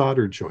cold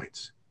solder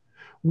joints.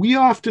 We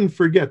often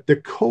forget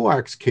that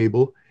coax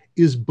cable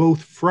is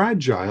both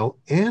fragile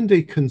and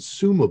a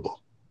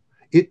consumable.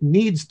 It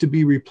needs to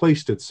be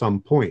replaced at some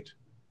point.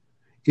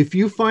 If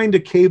you find a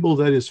cable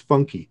that is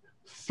funky,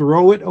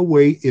 throw it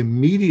away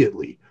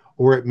immediately,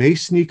 or it may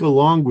sneak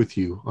along with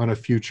you on a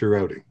future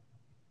outing.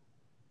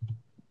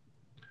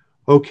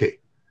 Okay,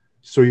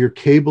 so your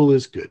cable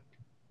is good.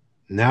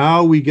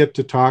 Now we get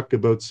to talk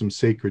about some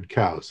sacred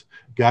cows.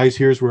 Guys,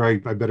 here's where I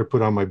better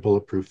put on my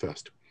bulletproof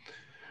vest.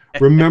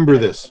 Remember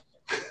this.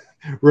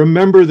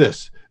 Remember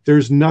this.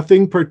 There's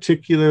nothing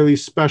particularly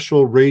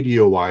special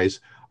radio-wise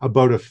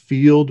about a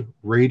field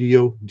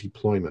radio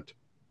deployment.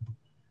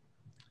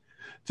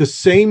 The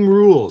same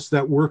rules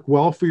that work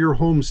well for your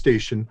home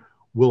station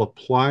will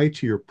apply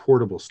to your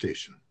portable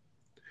station.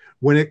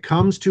 When it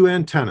comes to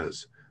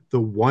antennas,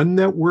 the one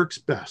that works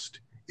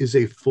best is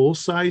a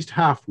full-sized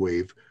half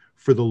wave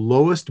for the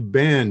lowest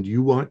band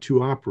you want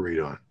to operate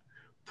on.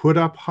 Put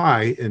up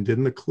high and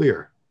in the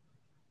clear.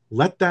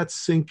 Let that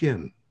sink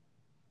in.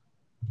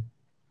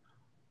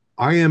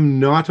 I am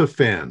not a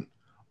fan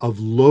of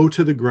low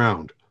to the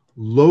ground,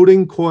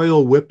 loading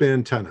coil whip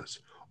antennas,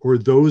 or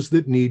those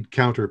that need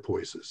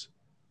counterpoises.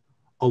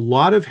 A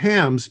lot of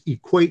hams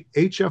equate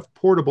HF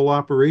portable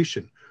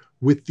operation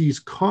with these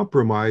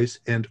compromised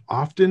and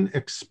often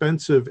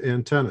expensive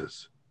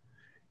antennas.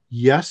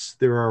 Yes,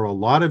 there are a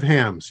lot of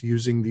hams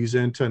using these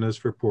antennas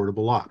for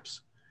portable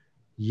ops.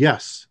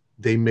 Yes,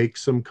 they make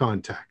some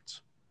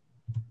contacts.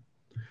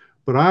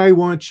 But I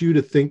want you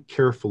to think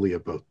carefully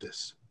about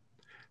this.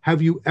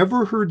 Have you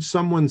ever heard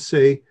someone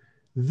say,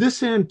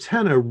 this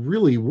antenna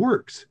really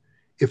works.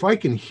 If I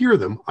can hear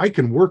them, I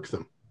can work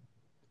them.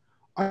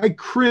 I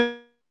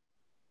cringe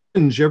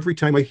every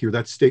time I hear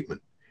that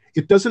statement.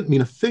 It doesn't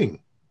mean a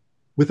thing.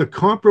 With a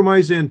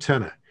compromised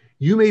antenna,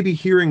 you may be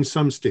hearing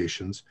some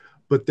stations,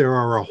 but there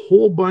are a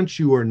whole bunch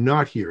you are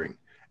not hearing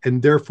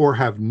and therefore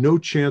have no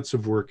chance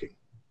of working.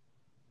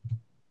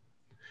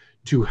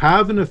 To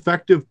have an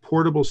effective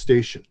portable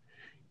station,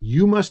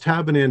 you must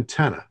have an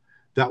antenna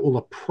that will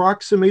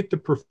approximate the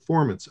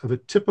performance of a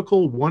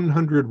typical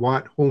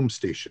 100-watt home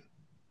station.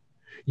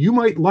 You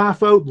might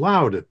laugh out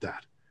loud at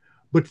that,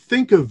 but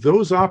think of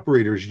those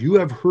operators you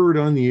have heard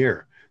on the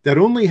air that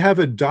only have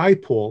a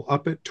dipole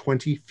up at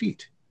 20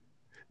 feet.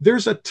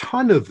 There's a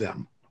ton of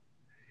them.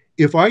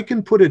 If I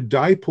can put a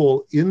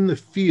dipole in the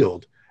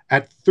field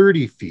at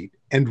 30 feet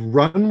and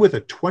run with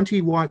a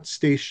 20-watt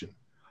station,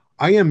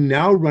 I am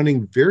now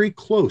running very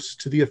close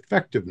to the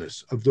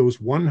effectiveness of those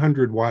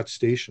 100-watt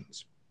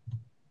stations.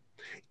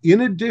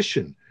 In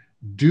addition,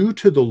 due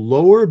to the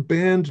lower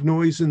band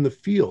noise in the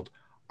field,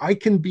 I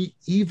can be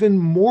even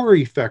more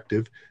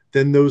effective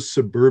than those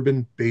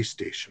suburban base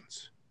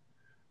stations.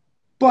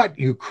 But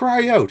you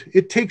cry out,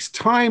 it takes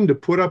time to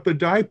put up a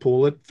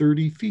dipole at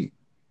 30 feet.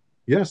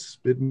 Yes,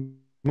 it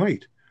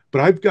might,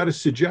 but I've got a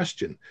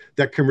suggestion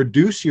that can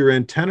reduce your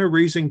antenna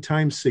raising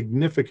time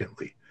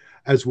significantly,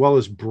 as well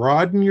as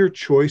broaden your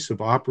choice of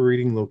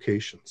operating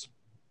locations.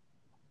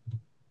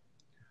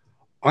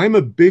 I'm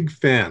a big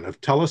fan of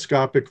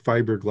telescopic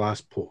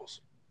fiberglass poles.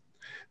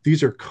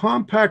 These are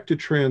compact to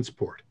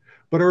transport,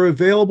 but are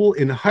available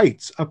in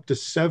heights up to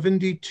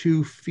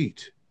 72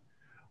 feet.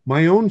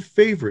 My own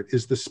favorite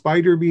is the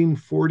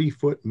Spiderbeam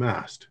 40-foot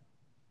mast.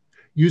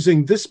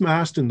 Using this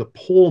mast and the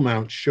pole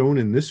mount shown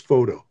in this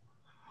photo,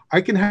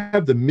 I can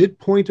have the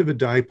midpoint of a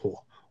dipole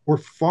or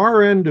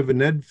far end of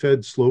an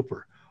ed-fed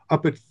sloper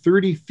up at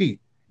 30 feet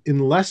in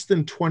less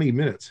than 20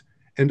 minutes,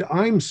 and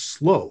I'm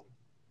slow.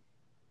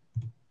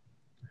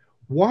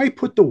 Why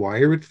put the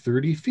wire at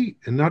 30 feet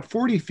and not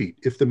 40 feet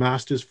if the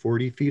mast is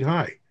 40 feet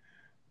high?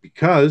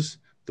 Because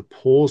the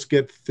poles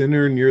get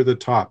thinner near the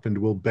top and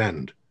will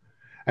bend.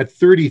 At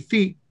 30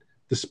 feet,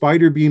 the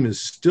spider beam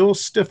is still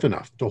stiff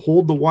enough to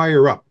hold the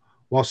wire up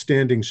while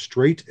standing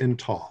straight and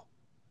tall.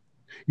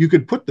 You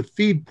could put the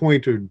feed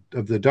point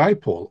of the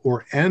dipole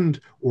or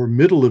end or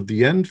middle of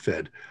the end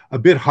fed a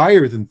bit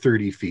higher than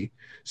 30 feet,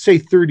 say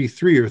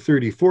 33 or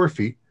 34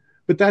 feet,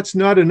 but that's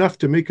not enough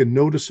to make a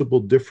noticeable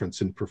difference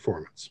in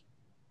performance.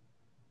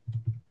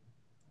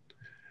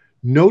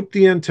 Note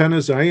the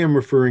antennas I am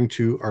referring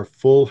to are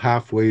full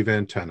half-wave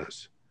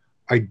antennas.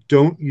 I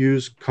don't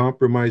use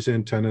compromise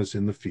antennas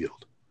in the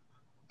field.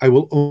 I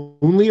will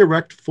only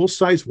erect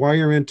full-size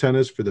wire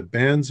antennas for the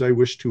bands I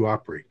wish to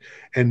operate,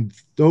 and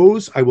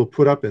those I will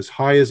put up as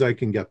high as I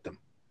can get them.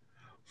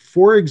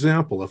 For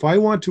example, if I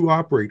want to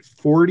operate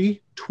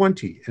 40,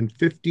 20, and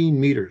 15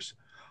 meters,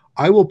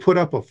 I will put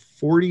up a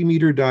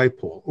 40-meter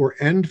dipole or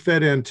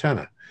end-fed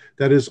antenna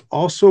that is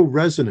also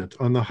resonant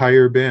on the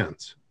higher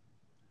bands.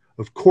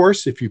 Of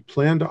course, if you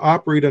plan to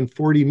operate on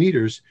 40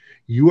 meters,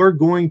 you are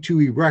going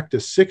to erect a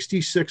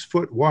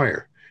 66-foot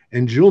wire,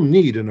 and you'll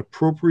need an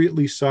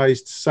appropriately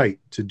sized site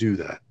to do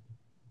that.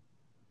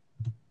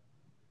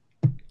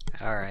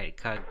 All right,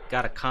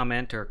 got a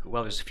comment, or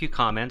well, there's a few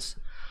comments.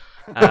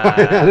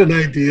 I had an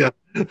idea.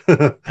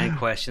 And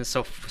questions.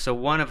 So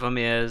one of them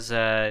is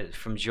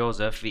from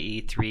Joseph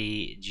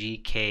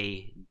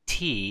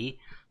VE3GKT.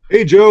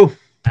 Hey, Joe.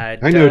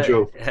 I know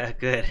Joe.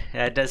 Good.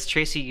 Does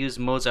Tracy use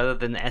modes other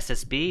than the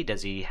SSB?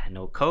 Does he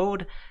know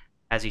code?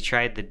 Has he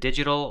tried the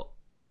digital?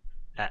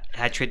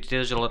 Had tried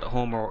digital at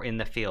home or in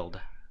the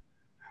field?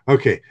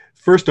 Okay.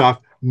 First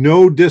off,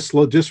 no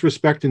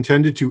disrespect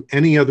intended to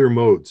any other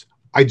modes.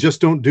 I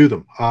just don't do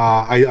them.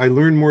 I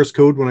learned Morse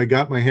code when I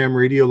got my ham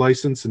radio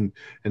license and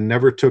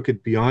never took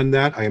it beyond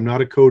that. I am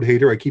not a code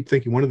hater. I keep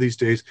thinking one of these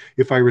days,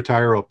 if I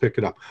retire, I'll pick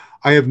it up.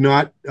 I have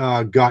not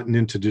gotten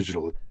into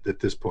digital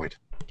at this point.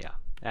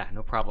 Yeah,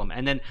 no problem.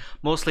 And then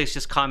mostly it's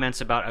just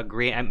comments about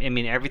agree. I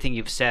mean, everything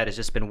you've said has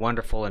just been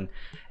wonderful, and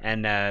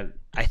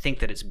I think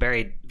that it's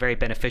very, very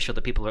beneficial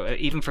to people.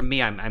 Even for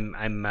me,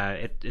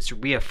 it's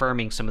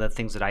reaffirming some of the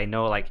things that I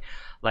know, like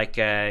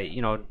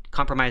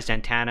compromised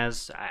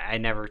antennas. I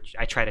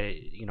try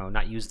to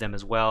not use them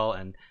as well,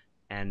 and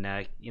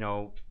the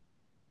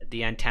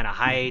antenna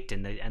height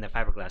and the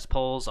fiberglass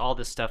poles, all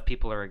this stuff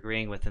people are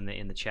agreeing with in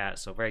the chat.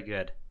 So very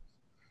good.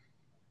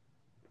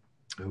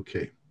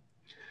 Okay.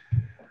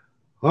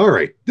 All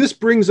right, this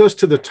brings us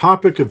to the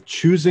topic of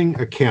choosing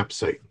a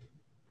campsite.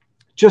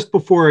 Just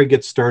before I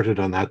get started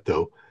on that,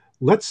 though,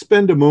 let's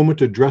spend a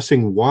moment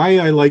addressing why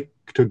I like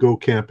to go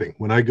camping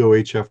when I go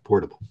HF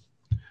Portable.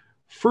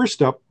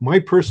 First up, my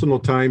personal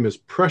time is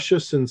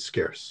precious and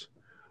scarce.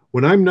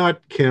 When I'm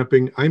not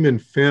camping, I'm in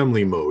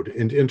family mode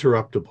and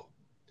interruptible.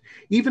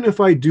 Even if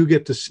I do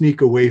get to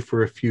sneak away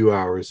for a few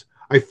hours,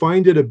 I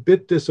find it a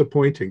bit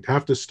disappointing to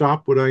have to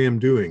stop what I am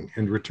doing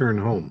and return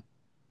home.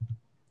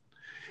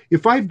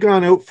 If I've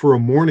gone out for a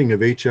morning of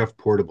HF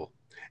Portable,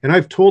 and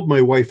I've told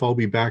my wife I'll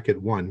be back at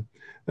 1,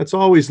 that's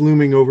always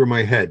looming over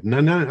my head, and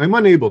I'm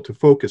unable to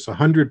focus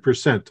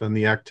 100% on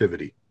the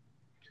activity.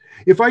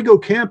 If I go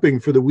camping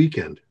for the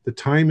weekend, the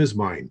time is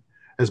mine,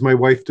 as my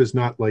wife does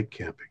not like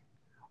camping.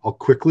 I'll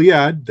quickly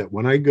add that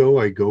when I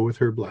go with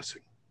her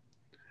blessing.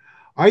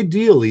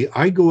 Ideally,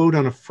 I go out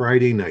on a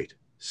Friday night,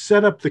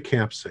 set up the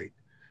campsite,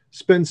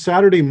 spend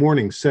Saturday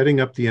morning setting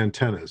up the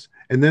antennas,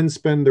 and then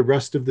spend the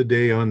rest of the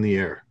day on the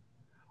air.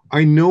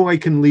 I know I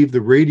can leave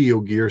the radio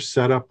gear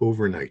set up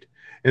overnight,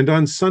 and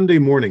on Sunday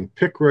morning,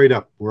 pick right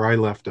up where I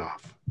left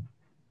off.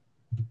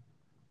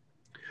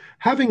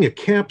 Having a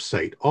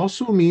campsite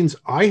also means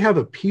I have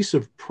a piece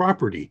of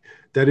property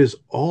that is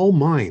all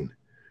mine.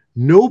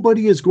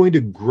 Nobody is going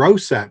to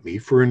grouse at me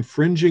for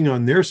infringing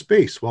on their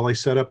space while I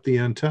set up the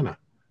antenna.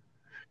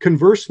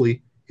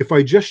 Conversely, if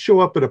I just show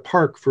up at a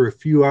park for a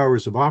few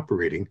hours of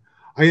operating,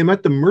 I am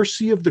at the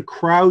mercy of the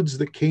crowds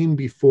that came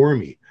before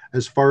me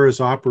as far as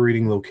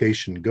operating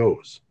location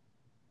goes.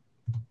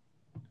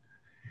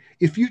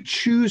 If you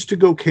choose to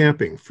go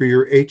camping for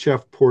your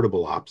HF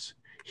Portable ops,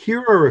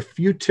 here are a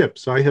few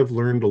tips I have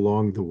learned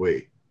along the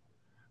way.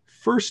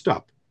 First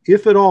up,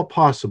 if at all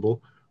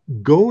possible,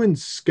 go and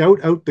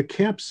scout out the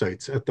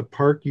campsites at the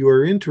park you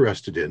are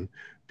interested in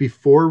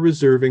before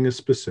reserving a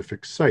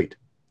specific site.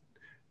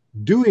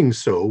 Doing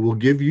so will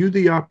give you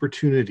the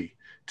opportunity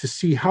to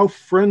see how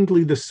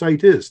friendly the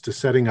site is to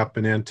setting up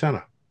an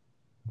antenna.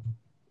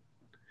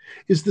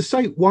 Is the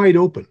site wide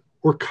open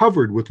or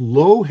covered with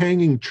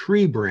low-hanging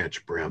tree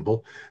branch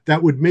bramble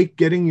that would make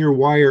getting your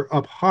wire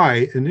up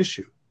high an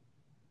issue?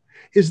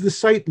 Is the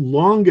site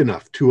long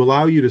enough to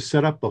allow you to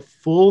set up a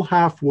full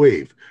half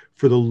wave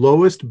for the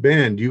lowest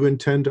band you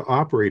intend to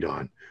operate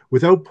on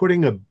without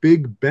putting a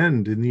big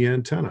bend in the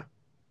antenna?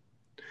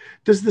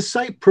 Does the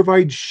site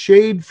provide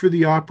shade for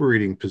the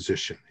operating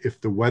position if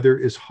the weather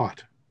is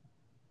hot?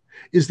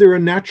 Is there a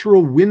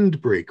natural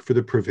wind break for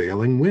the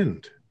prevailing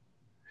wind?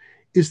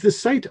 Is the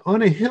site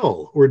on a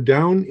hill or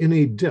down in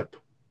a dip?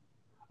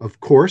 Of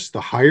course,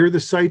 the higher the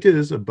site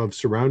is above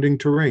surrounding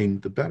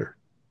terrain, the better.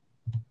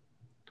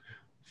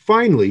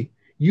 Finally,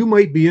 you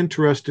might be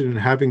interested in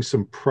having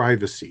some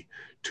privacy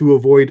to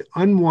avoid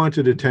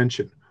unwanted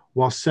attention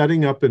while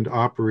setting up and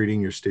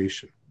operating your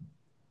station.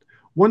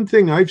 One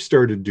thing I've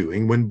started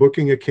doing when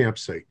booking a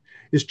campsite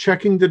is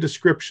checking the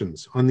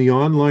descriptions on the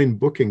online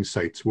booking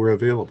sites where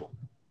available.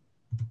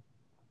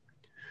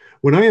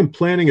 When I am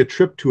planning a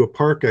trip to a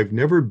park I've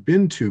never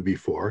been to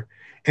before,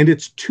 and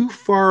it's too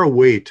far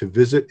away to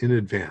visit in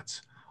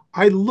advance,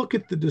 I look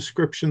at the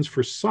descriptions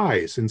for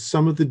size and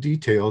some of the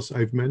details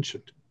I've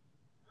mentioned.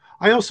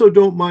 I also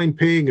don't mind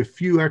paying a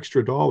few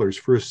extra dollars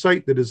for a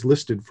site that is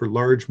listed for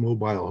large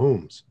mobile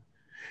homes.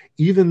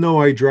 Even though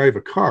I drive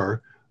a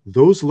car,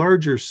 those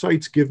larger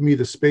sites give me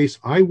the space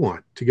I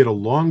want to get a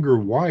longer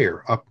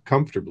wire up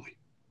comfortably.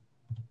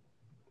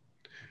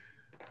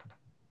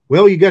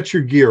 Well, you got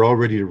your gear all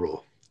ready to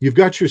roll. You've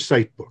got your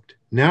site booked.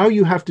 Now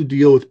you have to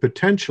deal with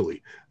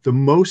potentially the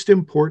most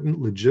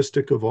important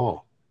logistic of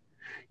all.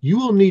 You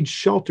will need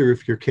shelter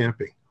if you're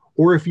camping,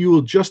 or if you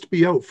will just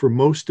be out for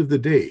most of the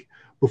day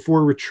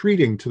before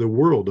retreating to the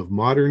world of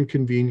modern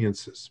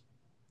conveniences.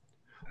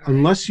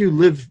 Unless you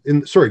live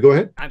in, sorry, go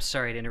ahead. I'm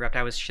sorry to interrupt.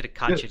 Should have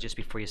caught you just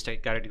before you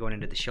got going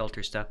into the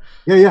shelter stuff.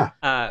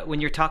 Yeah.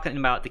 When you're talking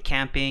about the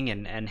camping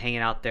and hanging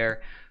out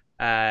there,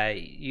 do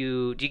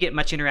you get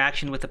much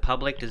interaction with the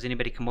public? Does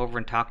anybody come over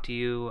and talk to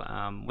you?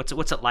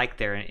 What's it like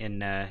there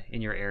in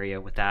your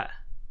area with that?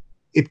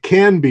 It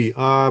can be.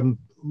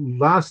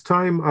 Last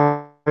time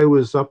I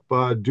was up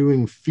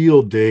doing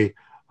field day,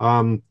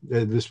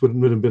 this would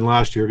have been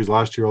last year, because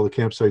last year all the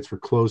campsites were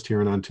closed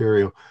here in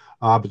Ontario.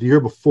 But the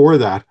year before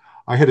that,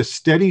 I had a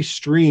steady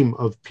stream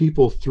of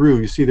people through.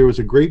 You see, there was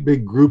a great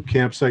big group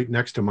campsite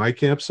next to my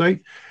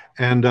campsite,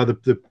 and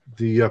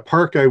the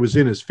park I was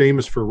in is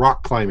famous for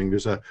rock climbing.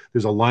 There's a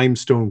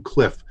limestone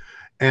cliff,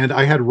 and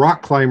I had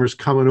rock climbers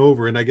coming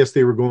over, and I guess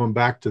they were going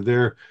back to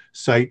their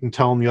site and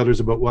telling the others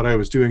about what I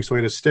was doing. So I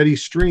had a steady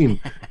stream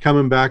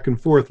coming back and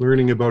forth,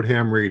 learning about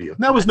ham radio.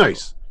 And that was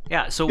nice.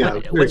 Yeah. So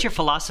what's your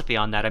philosophy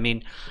on that? I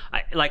mean,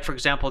 like for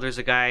example, there's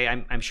a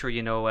guy I'm sure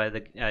you know,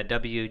 the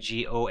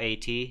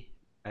WGOAT.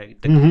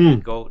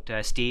 The GOAT,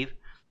 Steve,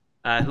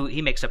 who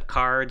he makes up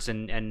cards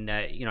and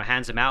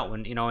hands them out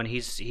when and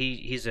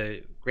he's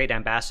a great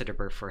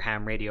ambassador for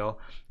ham radio.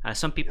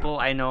 Some people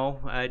I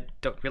know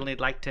don't really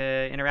like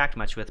to interact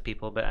much with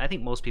people, but I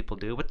think most people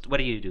do. What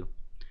do you do?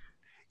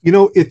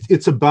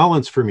 It's a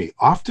balance for me.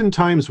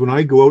 Oftentimes when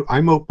I go out,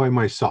 I'm out by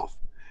myself,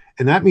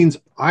 and that means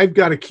I've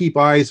got to keep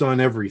eyes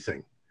on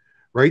everything,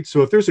 right?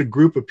 So if there's a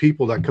group of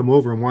people that come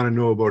over and want to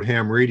know about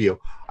ham radio,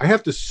 I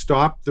have to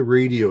stop the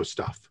radio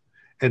stuff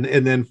and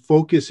then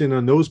focus in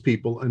on those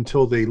people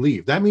until they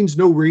leave. That means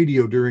no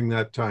radio during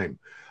that time.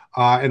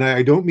 And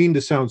I don't mean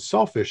to sound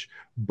selfish,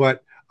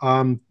 but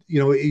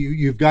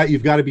you've got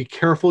to be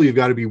careful. You've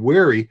got to be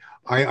wary.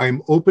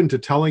 I'm open to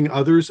telling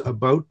others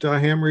about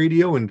ham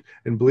radio, and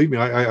believe me,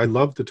 I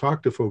love to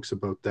talk to folks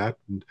about that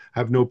and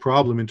have no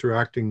problem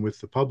interacting with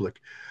the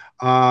public.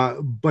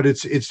 But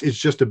it's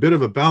just a bit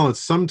of a balance.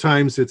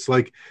 Sometimes it's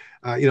like,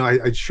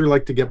 I'd sure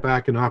like to get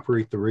back and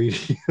operate the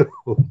radio,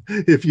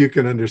 if you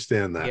can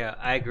understand that. Yeah,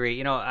 I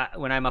agree.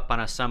 When I'm up on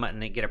a summit and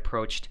they get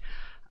approached,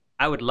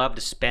 I would love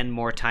to spend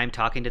more time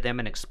talking to them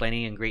and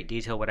explaining in great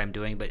detail what I'm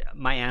doing, but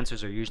my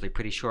answers are usually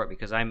pretty short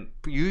because I'm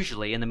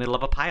usually in the middle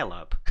of a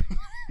pileup.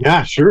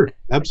 Yeah, sure.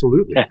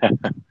 Absolutely.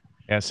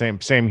 Yeah,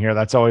 same here.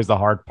 That's always the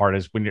hard part,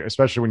 is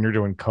especially when you're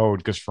doing code,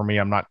 because for me,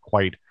 I'm not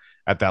quite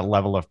at that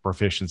level of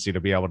proficiency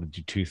to be able to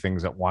do two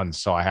things at once.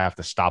 So I have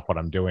to stop what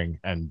I'm doing,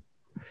 and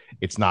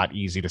it's not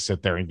easy to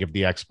sit there and give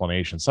the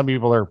explanation. Some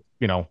people are,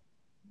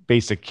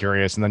 basic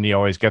curious, and then you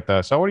always get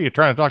so what are you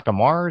trying to talk to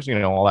Mars?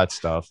 All that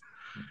stuff,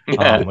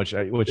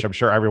 which I'm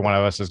sure every one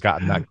of us has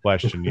gotten that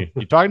question.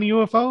 You talking to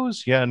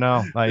UFOs? Yeah,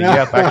 no.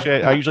 Yep.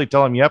 Actually, I usually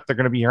tell them, yep, they're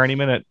going to be here any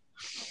minute.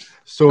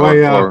 So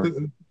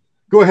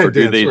go ahead,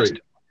 Dan. Sorry.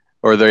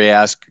 Or they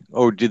ask,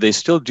 oh, do they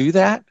still do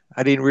that?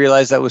 I didn't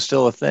realize that was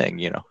still a thing,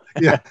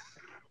 Yeah.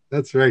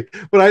 That's right.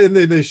 But and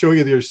then they show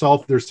you their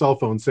cell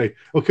phone, say,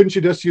 "Oh, couldn't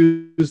you just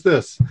use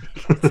this?"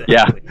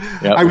 Yeah.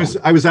 Yep.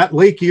 I was at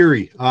Lake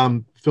Erie,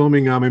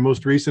 filming my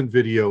most recent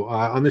video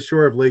on the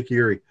shore of Lake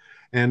Erie,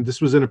 and this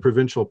was in a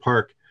provincial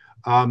park.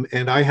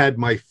 And I had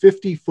my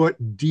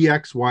 50-foot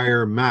DX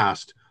wire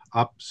mast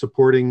up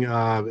supporting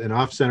an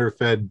off-center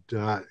fed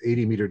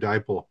 80-meter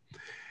dipole.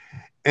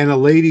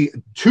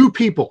 And two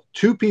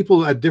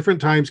people at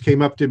different times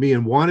came up to me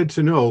and wanted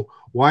to know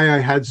why I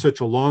had such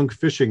a long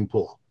fishing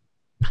pole.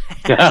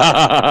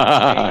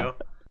 There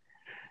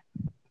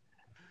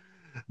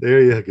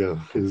you go.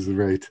 Is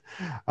right.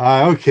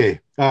 Okay.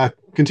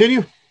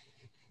 Continue.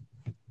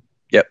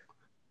 Yep.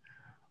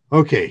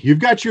 Okay. You've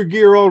got your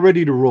gear all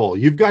ready to roll.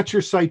 You've got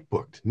your site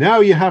booked.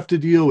 Now you have to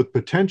deal with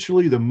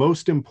potentially the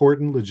most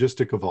important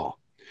logistic of all.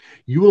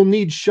 You will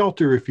need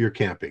shelter if you're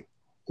camping,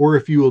 or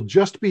if you will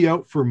just be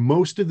out for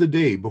most of the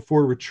day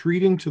before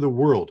retreating to the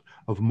world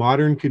of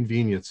modern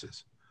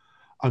conveniences.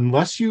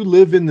 Unless you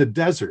live in the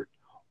desert,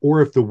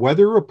 or if the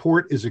weather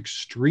report is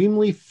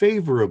extremely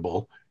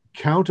favorable,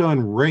 count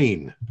on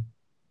rain.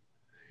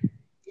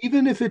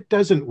 Even if it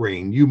doesn't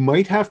rain, you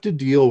might have to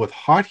deal with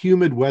hot,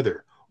 humid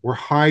weather or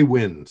high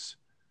winds.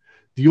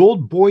 The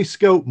old Boy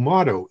Scout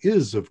motto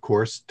is, of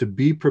course, to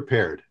be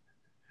prepared.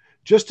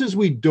 Just as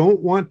we don't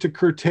want to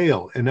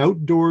curtail an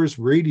outdoors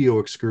radio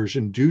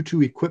excursion due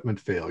to equipment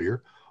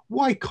failure,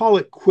 why call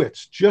it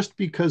quits just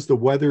because the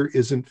weather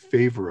isn't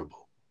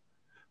favorable?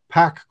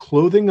 Pack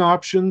clothing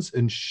options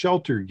and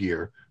shelter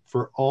gear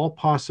for all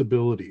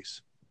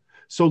possibilities.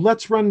 So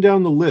let's run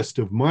down the list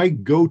of my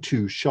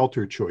go-to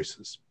shelter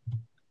choices.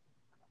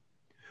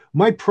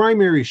 My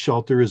primary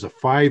shelter is a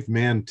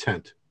 5-man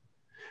tent.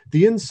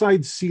 The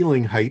inside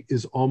ceiling height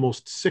is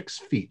almost 6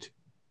 feet.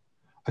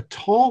 A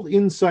tall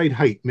inside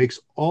height makes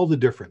all the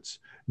difference,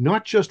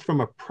 not just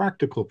from a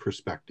practical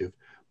perspective,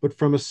 but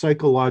from a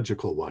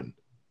psychological one.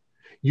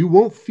 You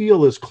won't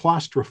feel as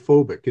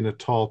claustrophobic in a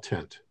tall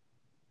tent.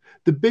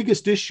 The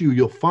biggest issue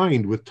you'll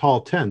find with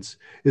tall tents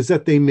is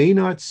that they may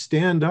not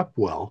stand up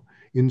well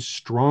in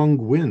strong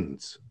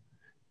winds.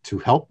 To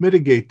help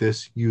mitigate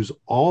this, use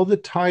all the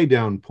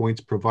tie-down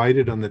points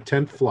provided on the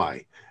tent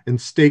fly and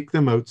stake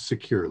them out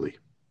securely.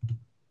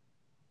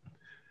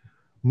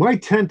 My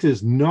tent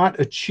is not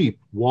a cheap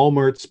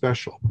Walmart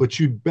special, but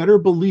you'd better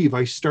believe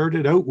I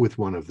started out with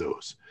one of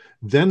those,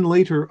 then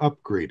later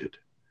upgraded.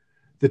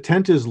 The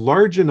tent is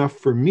large enough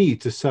for me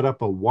to set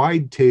up a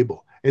wide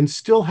table and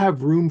still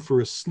have room for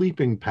a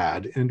sleeping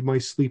pad and my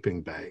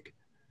sleeping bag.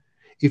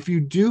 If you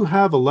do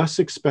have a less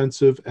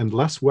expensive and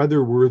less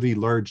weather-worthy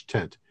large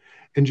tent,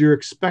 and you're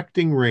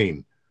expecting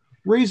rain,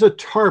 raise a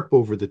tarp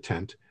over the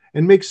tent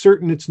and make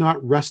certain it's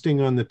not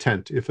resting on the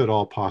tent if at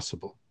all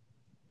possible.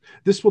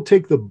 This will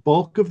take the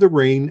bulk of the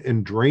rain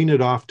and drain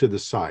it off to the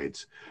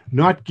sides,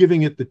 not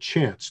giving it the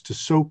chance to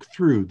soak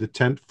through the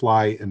tent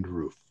fly and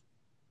roof.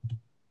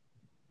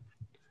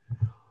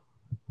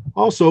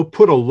 Also,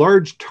 put a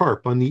large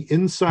tarp on the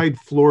inside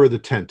floor of the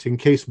tent in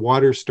case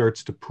water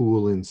starts to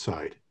pool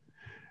inside.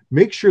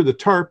 Make sure the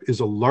tarp is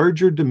a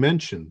larger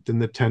dimension than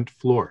the tent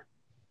floor.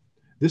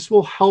 This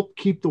will help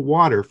keep the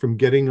water from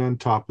getting on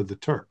top of the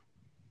tarp.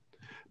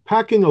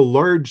 Packing a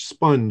large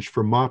sponge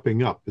for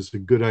mopping up is a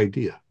good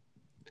idea.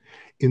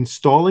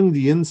 Installing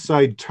the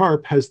inside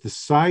tarp has the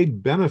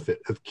side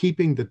benefit of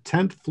keeping the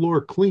tent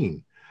floor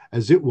clean,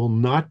 as it will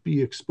not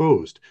be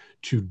exposed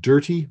to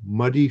dirty,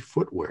 muddy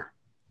footwear.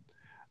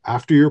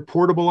 After your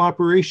portable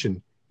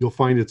operation, you'll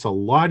find it's a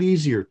lot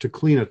easier to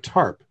clean a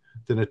tarp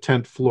than a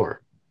tent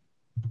floor.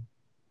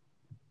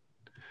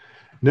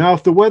 Now,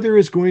 if the weather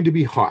is going to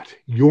be hot,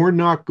 you're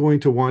not going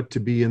to want to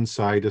be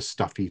inside a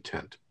stuffy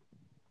tent.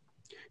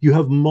 You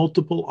have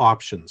multiple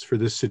options for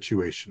this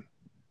situation.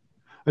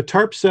 A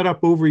tarp set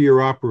up over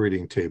your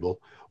operating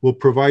table will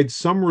provide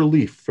some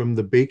relief from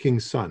the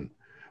baking sun,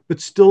 but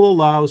still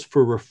allows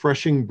for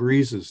refreshing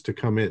breezes to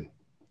come in.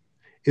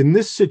 In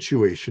this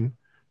situation,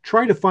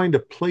 try to find a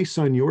place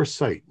on your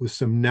site with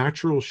some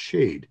natural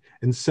shade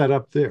and set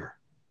up there.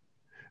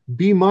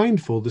 Be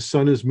mindful the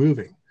sun is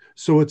moving,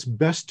 so it's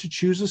best to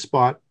choose a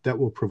spot that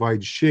will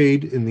provide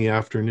shade in the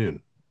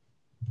afternoon.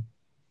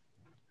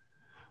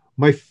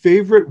 My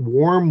favorite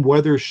warm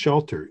weather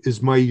shelter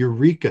is my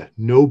Eureka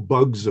No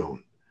Bug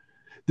Zone.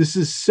 This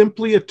is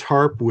simply a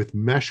tarp with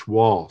mesh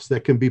walls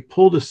that can be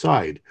pulled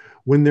aside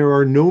when there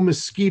are no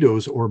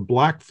mosquitoes or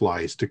black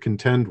flies to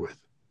contend with.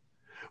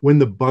 When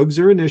the bugs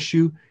are an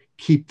issue,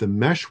 keep the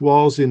mesh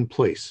walls in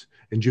place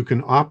and you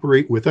can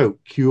operate without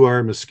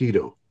QR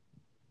mosquito.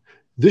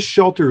 This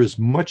shelter is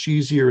much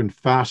easier and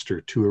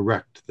faster to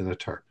erect than a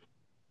tarp.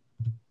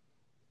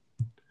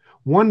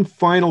 One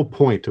final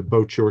point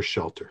about your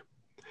shelter.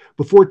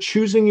 Before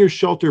choosing your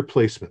shelter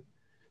placement,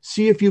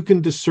 see if you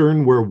can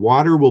discern where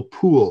water will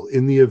pool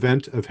in the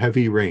event of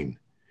heavy rain.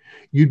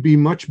 You'd be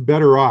much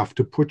better off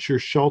to put your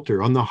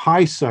shelter on the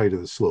high side of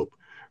the slope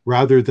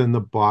rather than the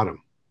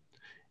bottom.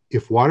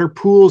 If water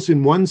pools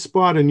in one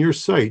spot on your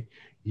site,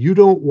 you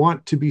don't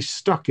want to be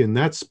stuck in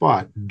that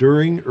spot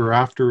during or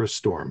after a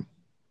storm.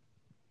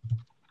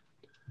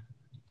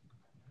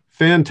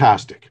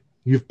 Fantastic.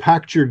 You've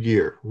packed your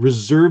gear,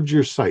 reserved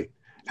your site,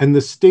 and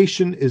the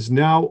station is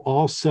now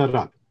all set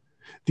up.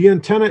 The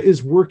antenna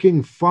is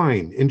working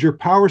fine, and your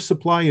power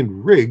supply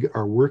and rig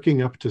are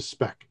working up to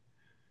spec.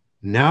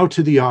 Now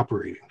to the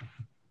operating.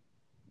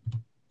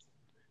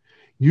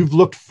 You've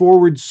looked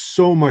forward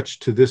so much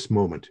to this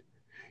moment.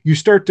 You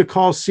start to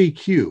call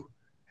CQ,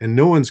 and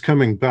no one's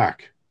coming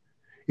back.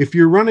 If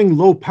you're running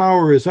low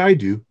power as I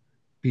do,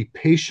 be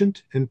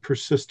patient and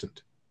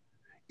persistent.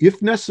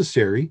 If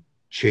necessary,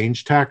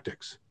 change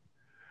tactics.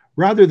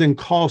 Rather than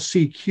call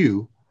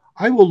CQ,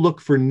 I will look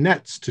for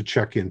nets to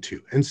check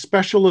into and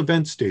special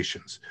event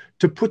stations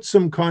to put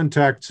some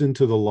contacts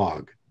into the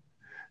log.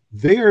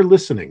 They are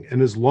listening,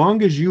 and as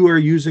long as you are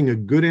using a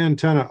good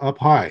antenna up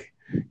high,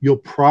 you'll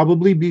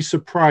probably be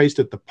surprised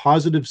at the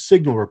positive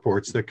signal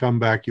reports that come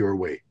back your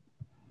way.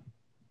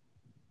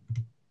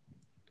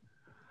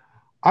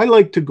 I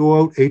like to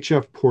go out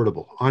HF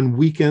Portable on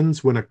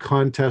weekends when a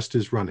contest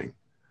is running.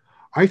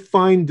 I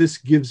find this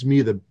gives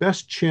me the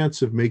best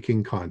chance of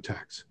making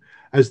contacts,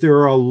 as there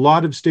are a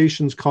lot of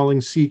stations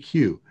calling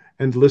CQ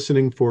and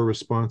listening for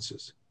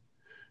responses.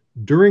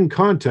 During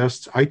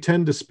contests, I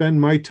tend to spend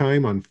my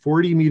time on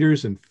 40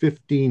 meters and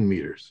 15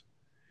 meters.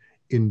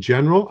 In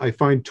general, I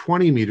find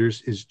 20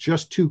 meters is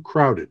just too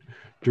crowded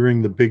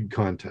during the big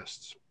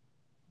contests.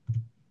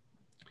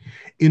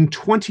 In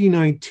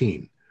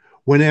 2019,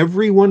 when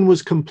everyone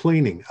was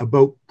complaining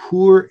about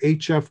poor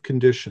HF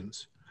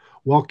conditions,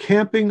 while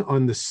camping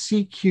on the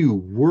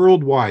CQ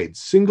Worldwide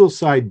Single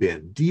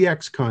Sideband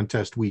DX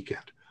Contest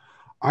weekend,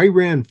 I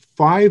ran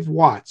 5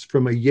 watts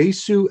from a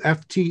Yaesu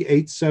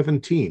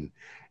FT817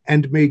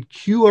 and made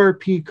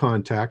QRP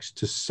contacts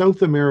to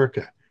South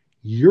America,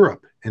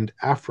 Europe, and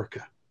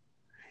Africa.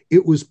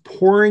 It was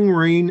pouring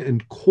rain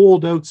and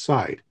cold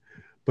outside,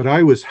 but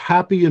I was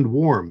happy and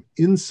warm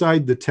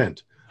inside the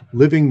tent,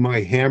 living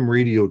my ham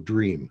radio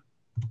dream.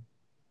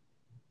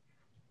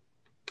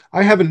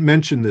 I haven't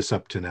mentioned this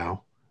up to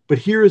now, but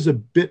here is a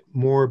bit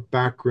more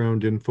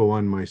background info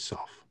on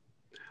myself.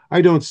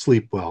 I don't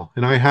sleep well,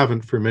 and I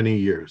haven't for many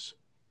years.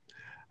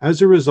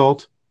 As a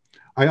result,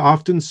 I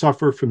often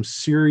suffer from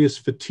serious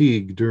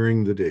fatigue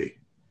during the day.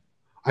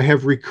 I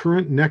have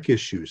recurrent neck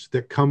issues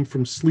that come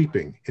from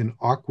sleeping in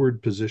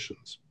awkward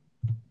positions.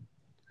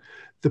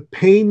 The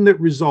pain that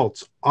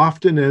results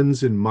often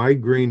ends in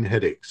migraine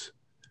headaches.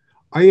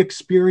 I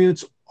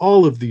experience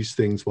all of these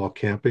things while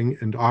camping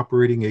and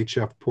operating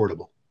HF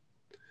Portable.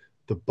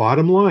 The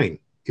bottom line,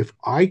 if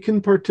I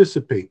can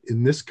participate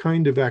in this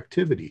kind of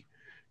activity,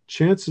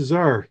 chances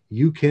are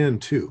you can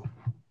too.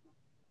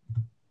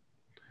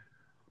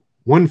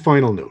 One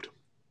final note.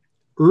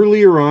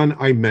 Earlier on,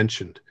 I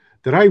mentioned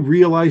that I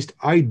realized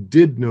I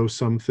did know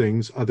some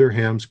things other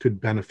hams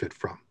could benefit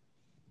from.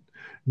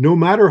 No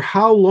matter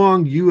how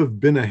long you have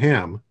been a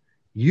ham,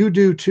 you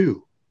do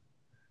too.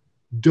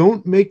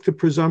 Don't make the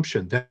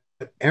presumption that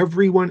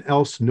everyone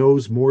else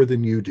knows more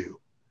than you do.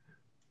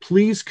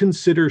 Please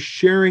consider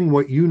sharing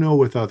what you know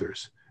with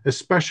others,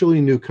 especially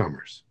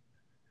newcomers.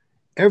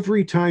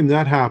 Every time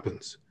that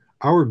happens,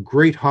 our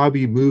great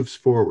hobby moves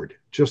forward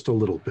just a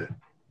little bit.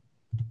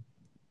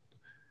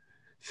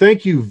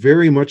 Thank you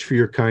very much for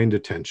your kind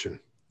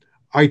attention.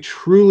 I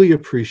truly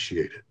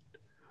appreciate it.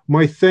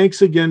 My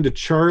thanks again to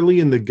Charlie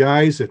and the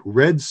guys at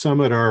Red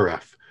Summit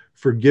RF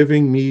for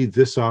giving me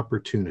this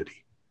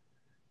opportunity.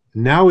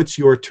 Now it's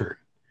your turn.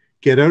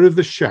 Get out of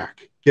the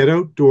shack, get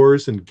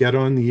outdoors, and get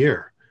on the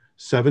air.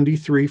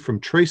 73 from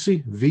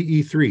Tracy,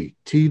 VE3,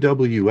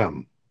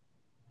 TWM.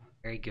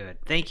 Very good.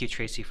 Thank you,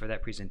 Tracy, for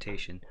that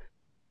presentation.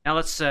 Now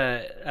let's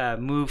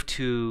move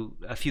to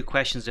a few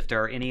questions, if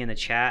there are any in the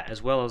chat,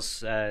 as well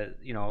as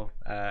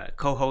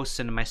co-hosts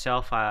and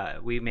myself.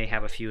 We may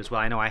have a few as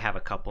well. I know I have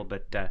a couple,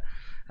 but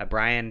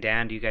Brian,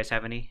 Dan, do you guys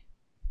have any?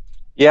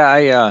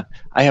 Yeah,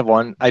 I have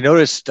one. I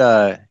noticed,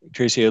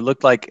 Tracy, it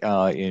looked like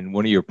in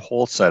one of your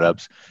pole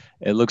setups,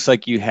 it looks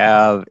like you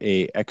have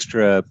a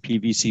extra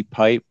PVC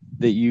pipe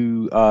that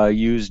you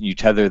use, and you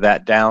tether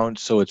that down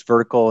so it's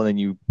vertical, and then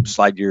you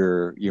slide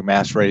your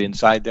mast right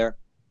inside there.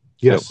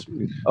 Yes.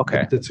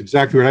 Okay. That's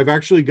exactly right. I've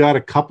actually got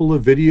a couple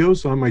of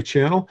videos on my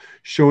channel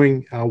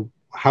showing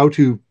how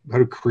to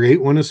create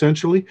one,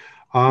 essentially.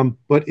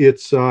 But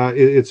it's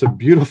a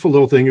beautiful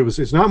little thing.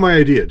 It's not my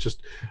idea.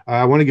 Just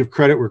I want to give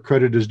credit where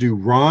credit is due.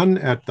 Ron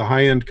at the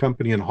High End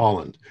Company in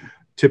Holland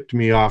tipped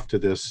me off to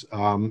this,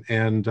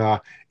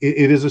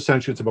 it is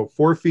essentially, it's about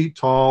 4 feet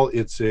tall.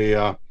 It's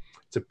a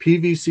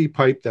PVC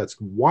pipe that's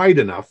wide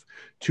enough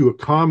to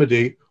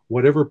accommodate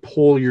whatever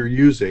pole you're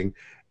using,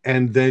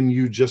 and then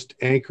you just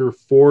anchor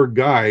 4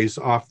 guys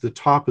off the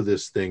top of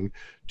this thing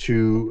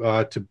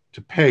to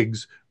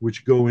pegs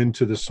which go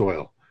into the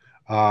soil.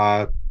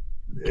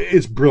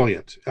 It's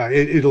brilliant.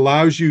 It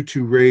allows you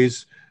to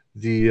raise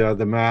the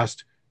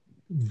mast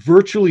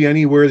virtually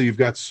anywhere that you've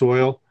got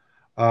soil.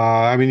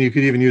 I mean, you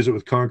could even use it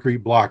with concrete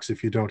blocks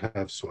if you don't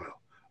have soil.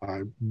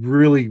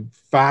 Really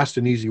fast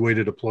and easy way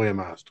to deploy a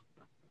mast.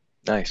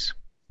 Nice.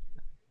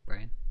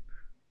 Brian?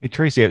 Hey,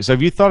 Tracy, so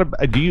have you thought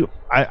about,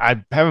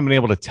 I haven't been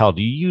able to tell,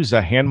 do you use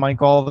a hand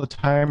mic all the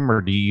time,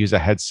 or do you use a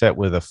headset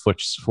with a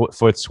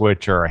foot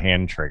switch or a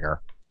hand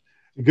trigger?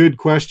 Good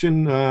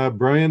question,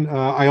 Brian.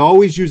 I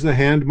always use the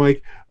hand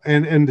mic,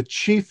 and the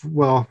chief,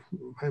 well,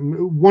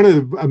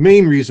 a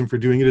main reason for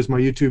doing it is my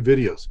YouTube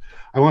videos.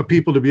 I want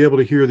people to be able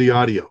to hear the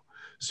audio.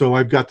 So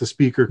I've got the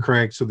speaker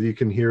cranked so that you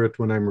can hear it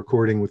when I'm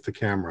recording with the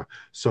camera.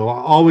 So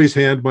always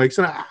hand mics.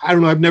 And I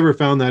don't know, I've never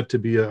found that to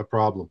be a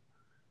problem.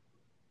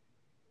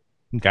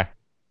 Okay.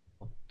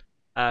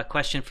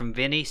 Question from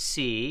Vinny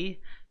C.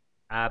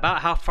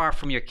 About how far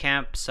from your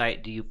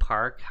campsite do you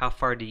park? How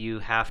far do you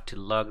have to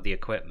lug the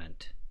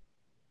equipment?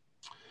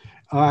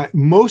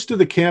 Most of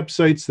the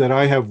campsites that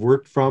I have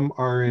worked from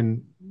are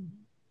in,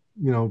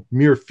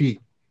 mere feet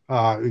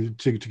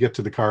to get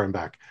to the car and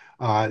back.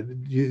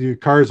 Your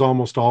car is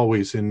almost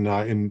always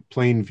in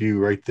plain view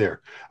right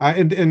there.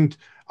 And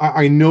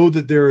I know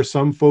that there are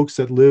some folks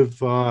that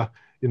live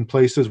in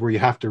places where you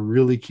have to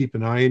really keep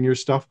an eye on your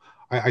stuff.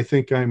 I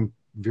think I'm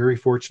very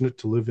fortunate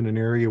to live in an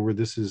area where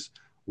this is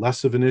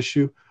less of an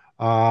issue.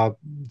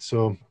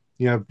 So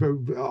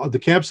the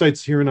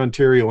campsites here in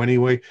Ontario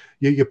anyway,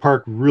 you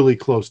park really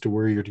close to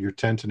where your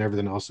tent and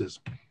everything else is.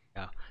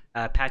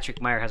 Yeah.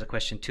 Patrick Meyer has a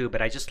question too,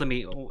 but let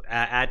me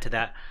add to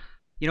that.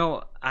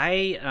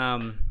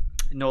 I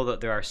know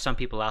that there are some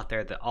people out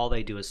there that all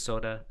they do is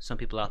soda. Some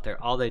people out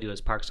there, all they do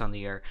is Parks on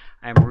the Air.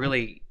 I'm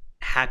really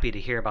happy to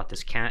hear about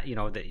this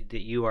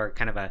that you are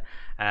kind of a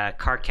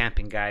car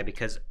camping guy,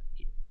 because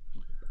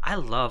I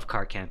love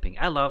car camping.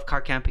 I love car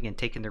camping and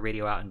taking the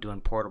radio out and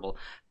doing portable.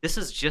 This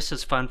is just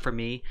as fun for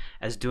me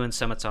as doing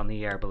Summits on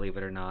the Air, believe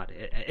it or not.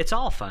 It's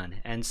all fun.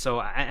 And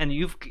so,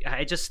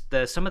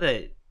 some of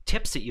the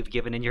tips that you've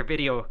given in your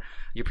video,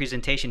 your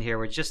presentation here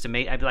were just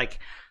amazing. I'd be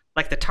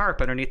like the tarp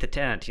underneath the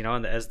tent,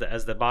 and at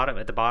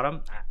the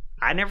bottom.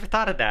 I never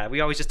thought of that. We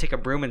always just take a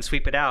broom and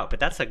sweep it out, but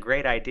that's a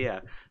great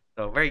idea.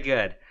 So very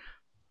good.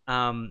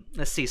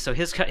 Let's see. So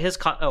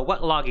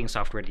what logging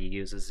software do you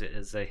use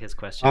is his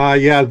question.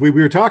 Yeah, we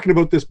were talking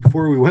about this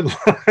before we went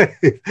live.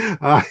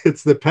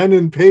 It's the pen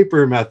and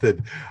paper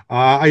method.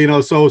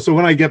 So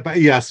when I get back,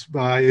 yes,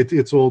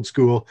 it's old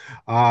school.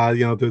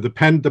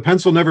 The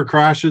pencil never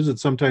crashes. It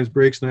sometimes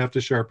breaks and I have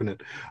to sharpen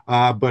it.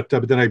 But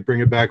then I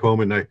bring it back home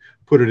and I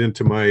put it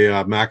into my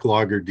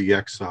MacLogger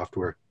DX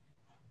software.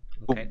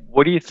 Okay.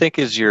 What do you think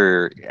is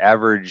your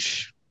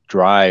average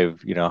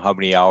drive? How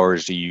many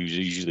hours do you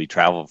usually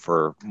travel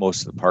for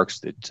most of the parks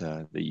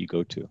that you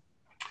go to?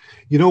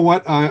 You know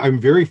what? I'm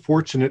very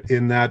fortunate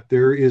in that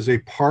there is a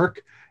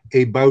park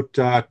about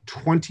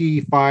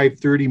 25,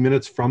 30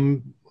 minutes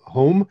from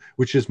home,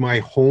 which is my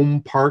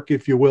home park,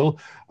 if you will.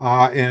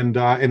 And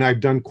I've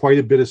done quite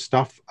a bit of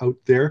stuff out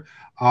there,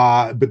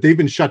 but they've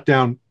been shut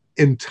down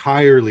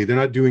entirely. They're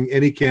not doing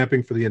any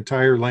camping for the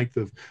entire length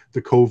of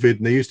the COVID,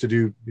 and they used to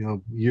do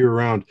year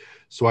round.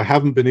 So I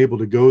haven't been able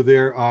to go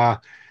there.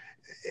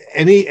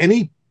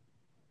 Any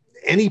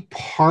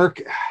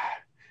park,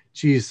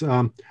 geez,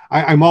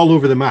 I'm all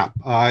over the map.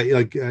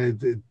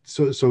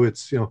 So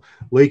it's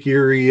Lake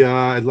Erie.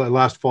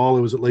 Last fall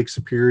it was at Lake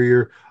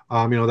Superior.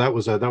 That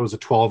was a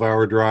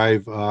 12-hour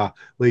drive.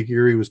 Lake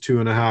Erie was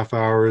 2.5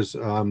 hours.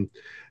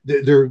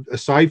 There,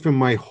 aside from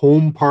my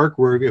home park,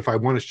 where if I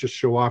want to just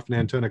show off an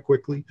antenna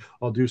quickly,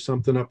 I'll do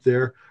something up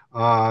there.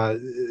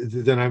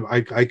 Then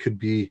I could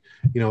be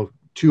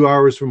 2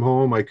 hours from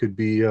home. I could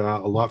be a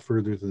lot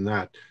further than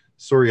that.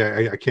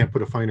 Sorry, I can't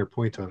put a finer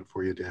point on it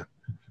for you, Dan.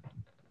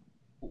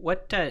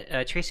 What,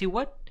 Tracy?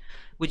 What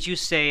would you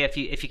say, if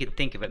you could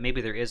think of it?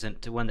 Maybe there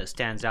isn't one that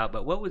stands out,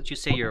 but what would you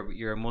say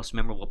your most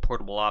memorable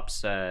portable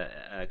ops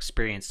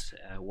experience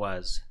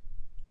was?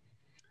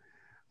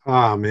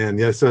 Ah, man,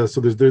 yes. So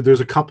there's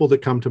a couple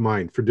that come to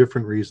mind for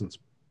different reasons.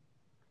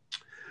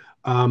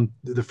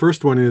 The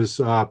first one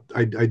is I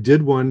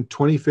did one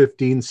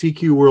 2015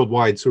 CQ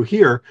Worldwide. So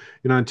here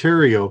in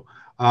Ontario,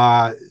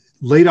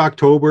 late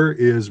October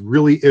is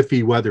really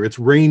iffy weather. It's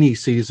rainy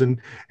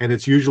season and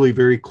it's usually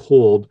very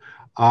cold.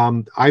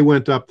 I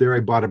went up there. I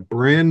bought a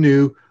brand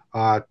new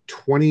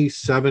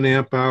 27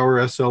 amp hour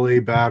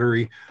SLA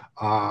battery.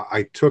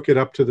 I took it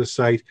up to the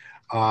site.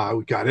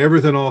 We got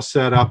everything all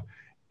set up,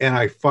 and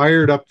I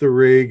fired up the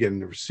rig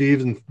and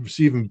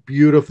receiving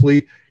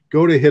beautifully.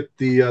 Go to hit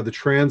the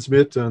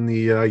transmit on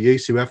the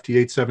Yaesu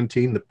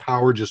FT817. The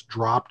power just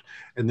dropped,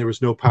 and there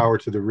was no power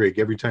to the rig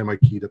every time I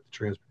keyed up the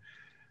transmit.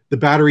 The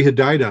battery had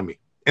died on me,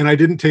 and I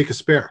didn't take a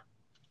spare.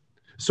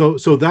 So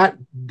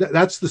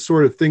that's the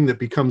sort of thing that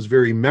becomes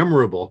very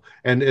memorable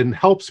and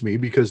helps me,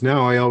 because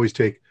now I always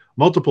take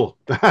multiple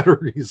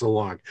batteries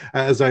along,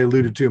 as I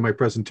alluded to in my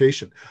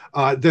presentation.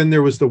 Then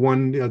there was the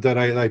one that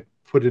I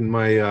put in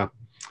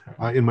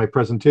my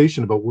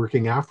presentation about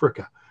working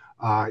Africa,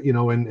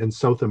 and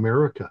South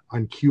America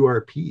on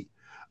QRP,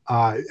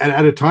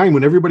 at a time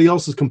when everybody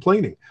else is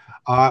complaining.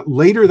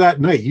 Later that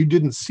night, you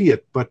didn't see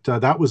it, but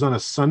that was on a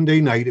Sunday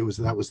night.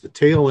 That was the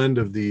tail end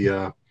of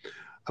the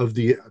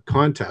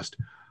contest.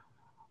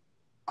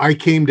 I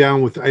came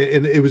down with,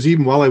 and it was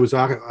even while I was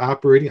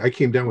operating, I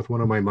came down with one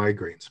of my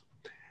migraines,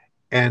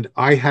 and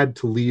I had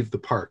to leave the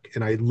park.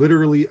 And I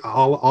literally,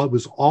 it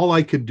was all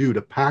I could do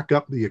to pack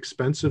up the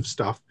expensive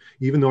stuff,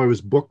 even though I was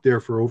booked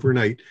there for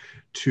overnight,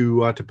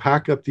 to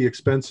pack up the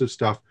expensive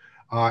stuff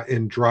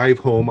and drive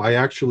home. I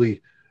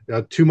actually,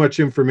 too much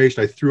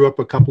information. I threw up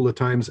a couple of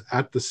times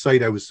at the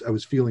site. I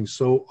was feeling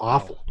so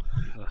awful.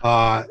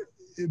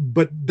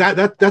 But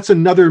that's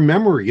another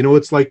memory.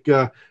 It's like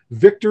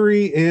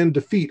victory and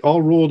defeat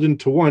all rolled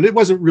into one. It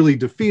wasn't really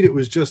defeat. It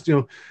was just,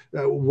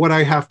 what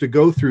I have to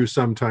go through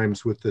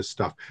sometimes with this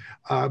stuff.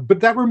 But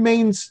that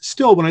remains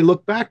still, when I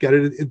look back at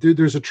it,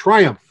 there's a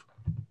triumph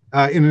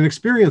in an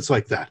experience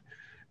like that,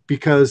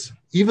 because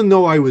even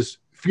though I was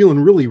feeling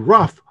really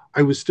rough,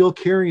 I was still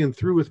carrying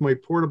through with my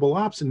portable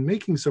ops and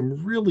making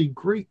some really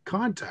great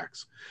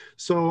contacts.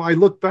 So I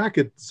look back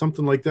at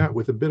something like that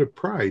with a bit of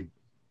pride.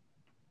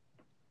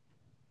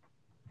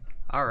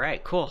 All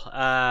right, cool.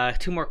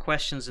 2 more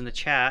questions in the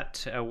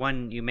chat.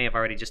 One you may have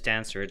already just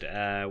answered.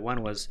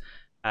 One was,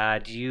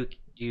 do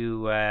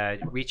you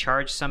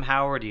recharge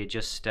somehow, or do you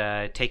just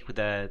take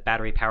the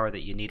battery power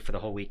that you need for the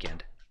whole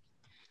weekend?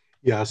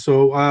 Yeah,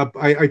 so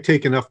I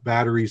take enough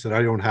batteries that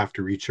I don't have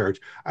to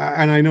recharge.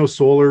 And I know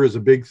solar is a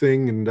big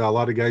thing, and a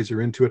lot of guys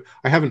are into it.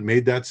 I haven't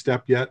made that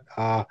step yet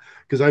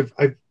because I've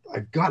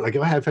got like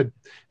I have had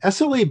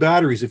SLA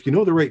batteries. If you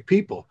know the right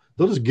people,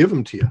 they'll just give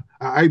them to you.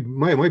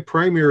 My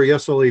primary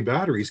SLA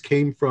batteries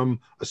came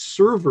from a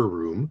server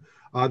room.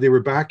 They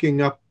were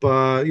backing up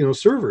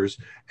servers,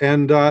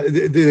 and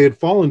they had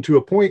fallen to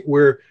a point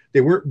where they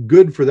weren't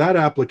good for that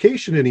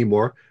application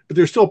anymore, but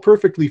they're still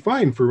perfectly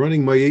fine for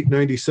running my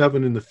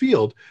 897 in the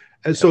field.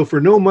 And so for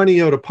no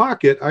money out of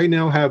pocket, I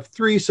now have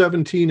 3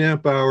 17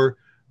 amp hour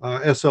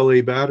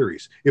SLA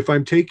batteries. If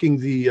I'm taking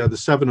the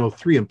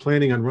 703 and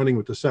planning on running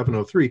with the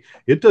 703,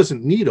 it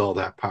doesn't need all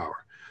that power.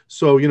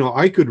 So,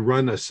 I could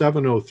run a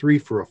 703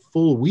 for a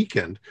full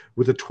weekend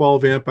with a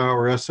 12 amp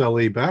hour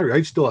SLA battery.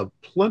 I still have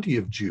plenty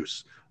of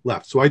juice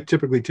left. So I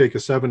typically take a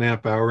 7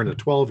 amp hour and a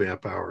 12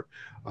 amp hour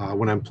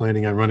when I'm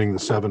planning on running the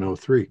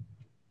 703.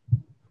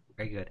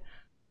 Very good.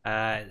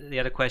 The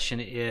other question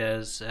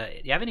is,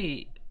 do you have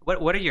any,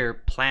 what are your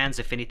plans,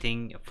 if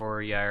anything,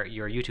 for your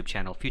YouTube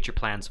channel, future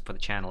plans for the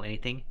channel?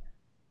 Anything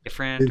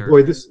different? Or?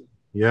 Boy,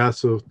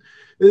 so,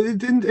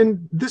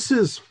 and this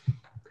is,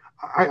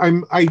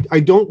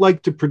 I don't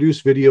like to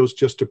produce videos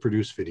just to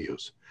produce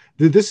videos.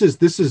 This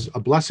is a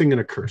blessing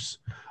and a curse.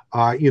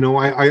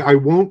 I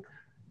won't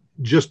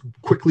just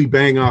quickly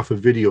bang off a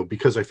video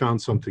because I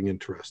found something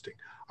interesting.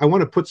 I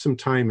want to put some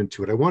time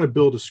into it. I want to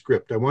build a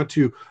script. I want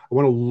to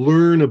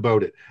learn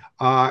about it.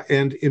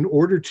 And in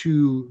order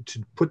to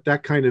put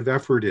that kind of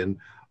effort in,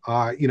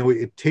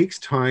 it takes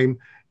time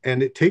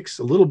and it takes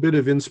a little bit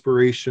of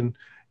inspiration.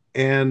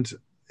 And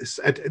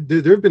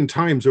there have been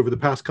times over the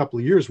past couple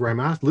of years where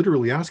I'm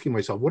literally asking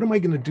myself, what am I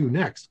going to do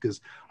next?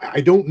 Because I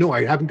don't know.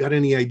 I haven't got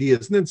any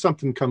ideas. And then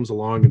something comes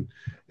along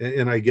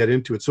and I get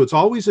into it. So it's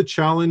always a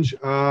challenge.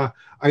 I'm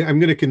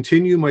going to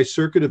continue my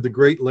circuit of the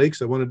Great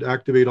Lakes. I wanted to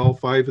activate all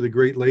 5 of the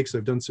Great Lakes.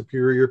 I've done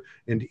Superior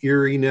and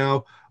Erie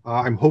now.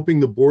 I'm hoping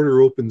the border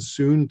opens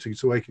soon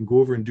so I can go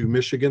over and do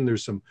Michigan.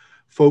 There's some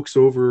folks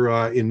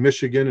over in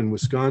Michigan and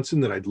Wisconsin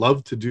that I'd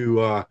love to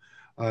do. I'd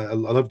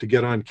love to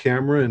get on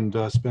camera and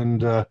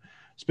spend a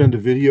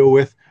video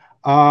with.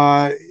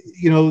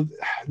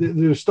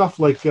 There's stuff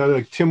like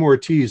Tim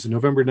Ortiz, the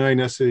November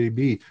 9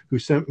 SAB, who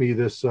sent me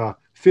this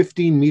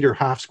 15-meter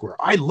half square.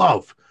 I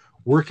love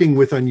working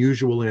with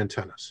unusual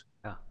antennas.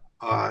 Yeah.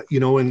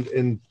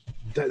 And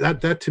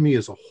that to me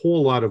is a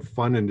whole lot of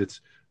fun, and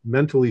it's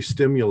mentally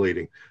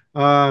stimulating.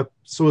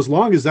 So as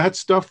long as that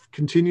stuff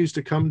continues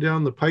to come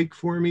down the pike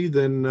for me,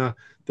 then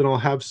I'll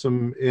have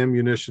some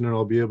ammunition and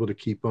I'll be able to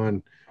keep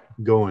on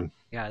going.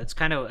 Yeah, it's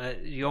kind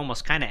of you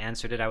almost kind of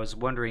answered it. I was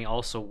wondering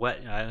also what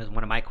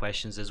one of my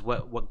questions is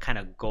what kind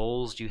of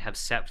goals do you have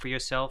set for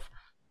yourself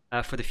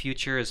for the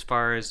future as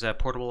far as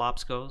portable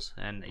ops goes?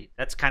 And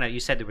that's kind of, you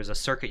said there was a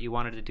circuit you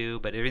wanted to do,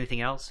 but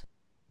anything else?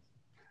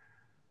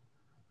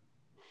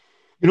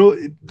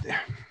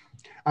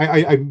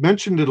 I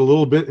mentioned it a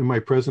little bit in my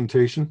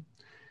presentation.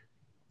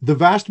 The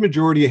vast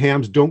majority of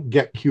hams don't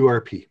get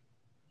QRP.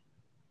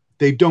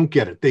 They don't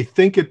get it. They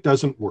think it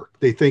doesn't work.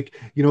 They think,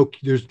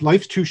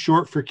 life's too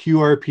short for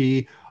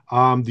QRP.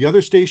 The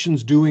other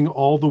station's doing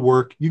all the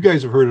work. You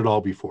guys have heard it all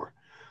before.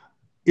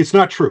 It's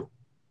not true.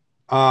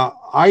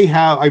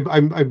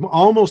 I'm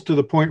almost to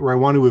the point where I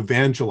want to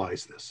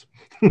evangelize this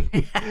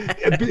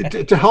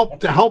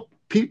to help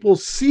people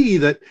see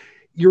that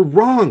you're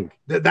wrong.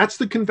 That's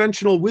the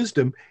conventional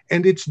wisdom,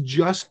 and it's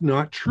just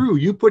not true.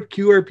 You put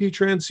QRP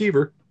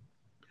transceiver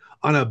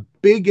on a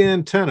big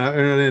antenna,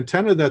 and an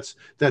antenna that's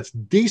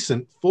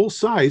decent, full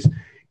size,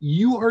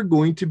 you are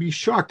going to be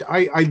shocked.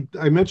 I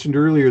mentioned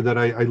earlier that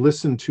I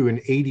listen to an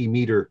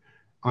 80-meter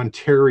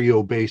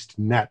Ontario-based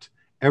net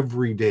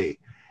every day,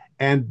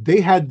 and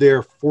they had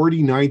their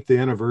 49th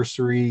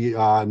anniversary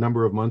a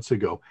number of months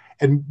ago.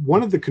 And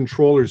one of the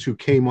controllers who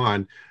came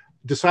on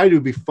decided it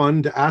would be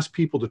fun to ask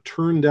people to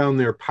turn down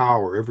their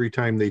power every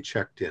time they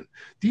checked in.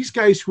 These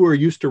guys who are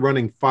used to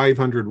running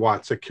 500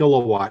 watts, a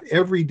kilowatt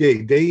every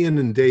day, day in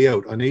and day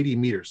out on 80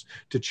 meters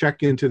to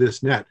check into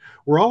this net,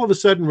 were all of a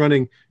sudden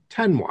running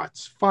 10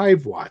 watts,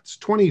 5 watts,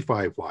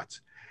 25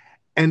 watts.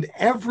 And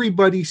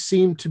everybody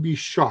seemed to be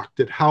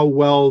shocked at how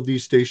well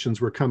these stations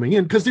were coming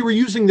in because they were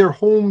using their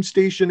home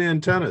station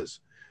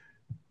antennas.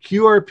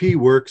 QRP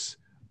works.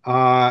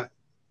 I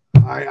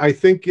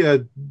think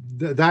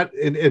that,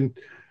 and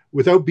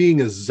without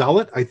being a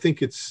zealot, I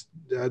think it's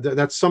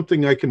that's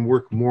something I can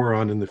work more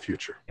on in the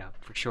future. Yeah,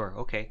 for sure.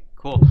 Okay,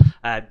 cool.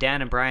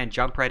 Dan and Brian,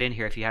 jump right in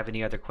here if you have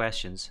any other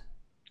questions.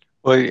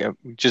 Well,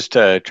 just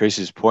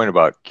Tracy's point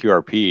about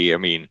QRP, I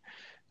mean,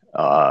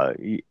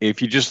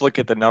 if you just look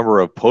at the number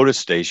of POTUS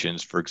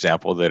stations, for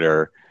example, that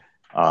are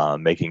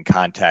making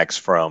contacts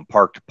from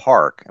park to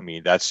park, I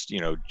mean, that's,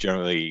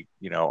 generally,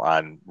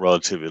 on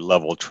relatively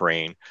level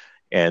terrain,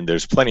 and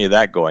there's plenty of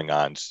that going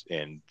on,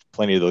 and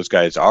plenty of those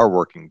guys are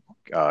working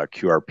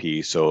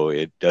QRP, so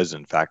it does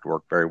in fact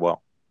work very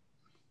well.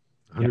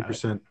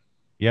 100%.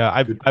 Yeah,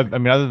 I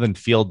mean, other than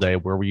field day,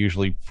 where we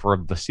usually, for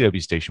the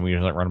CW station, we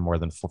usually don't run more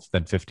than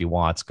 50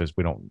 watts because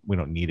we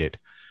don't need it.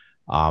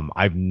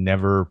 I've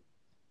never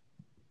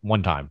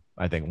one time.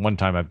 I think one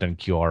time I've done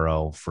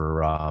QRO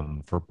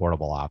for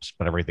portable ops,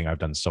 but everything I've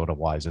done SOTA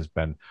wise has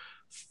been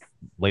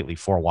lately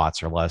 4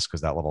 watts or less,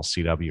 because that little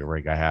CW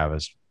rig I have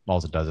is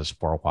all it does is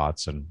 4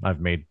 watts, and I've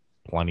made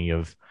plenty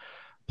of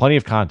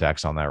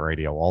contacts on that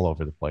radio all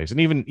over the place. And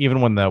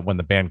even when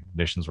the band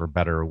conditions were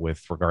better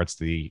with regards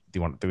to the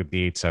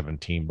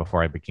 817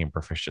 before I became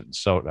proficient in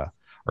SOTA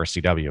or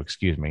CW,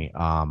 excuse me,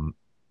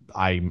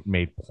 I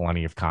made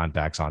plenty of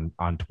contacts on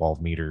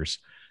 12 meters,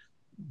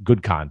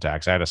 good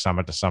contacts. I had a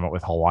summit to summit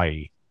with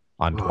Hawaii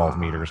on 12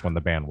 meters when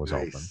the band was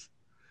open.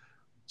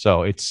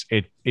 So it's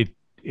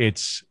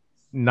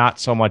not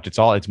so much,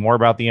 it's more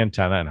about the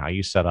antenna and how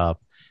you set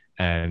up,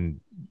 and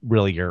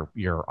really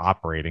your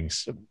operating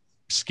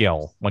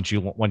skill. Once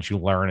you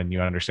learn and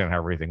you understand how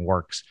everything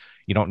works,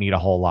 you don't need a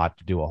whole lot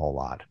to do a whole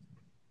lot.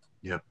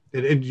 Yeah.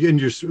 And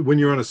when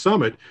you're on a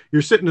summit,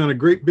 you're sitting on a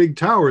great big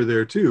tower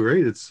there too,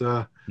 right? It's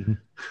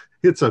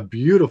it's a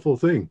beautiful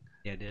thing.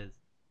 Yeah, it is.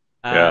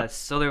 Yeah.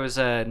 So there was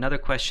another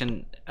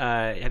question.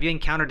 Have you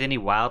encountered any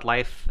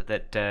wildlife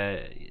that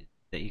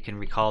you can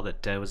recall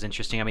that was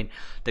interesting? I mean,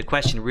 the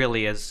question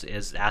really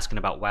is asking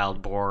about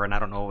wild boar, and I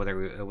don't know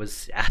whether it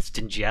was asked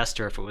in jest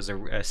or if it was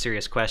a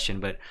serious question,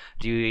 but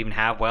do you even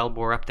have wild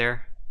boar up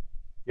there?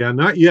 Yeah,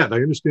 not yet. I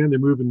understand they're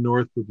moving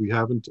north, but we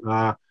haven't.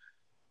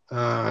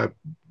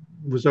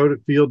 Was out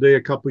at field day a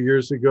couple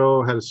years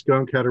ago, had a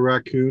skunk, had a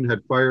raccoon,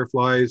 had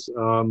fireflies.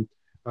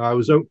 I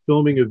was out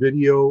filming a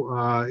video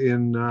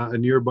in a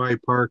nearby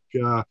park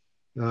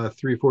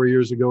 3-4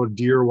 years ago. A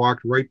deer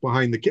walked right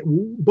behind the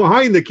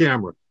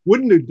camera.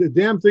 The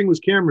damn thing was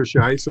camera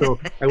shy, so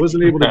I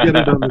wasn't able to get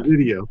it on the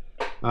video.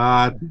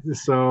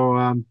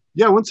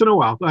 Yeah, once in a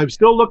while. I'm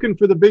still looking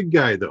for the big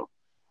guy though.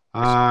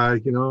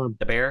 The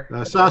bear,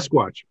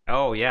 Sasquatch.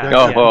 Oh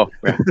yeah.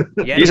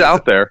 Yeah. He's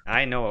out there.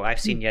 I know. I've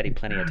seen Yeti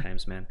plenty of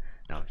times, man.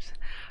 No.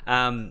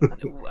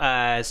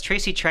 Has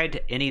Tracy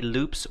tried any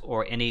loops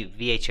or any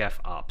VHF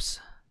ops?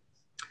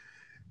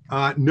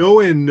 No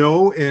and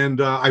no,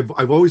 and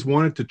I've always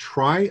wanted to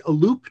try a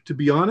loop. To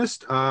be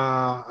honest,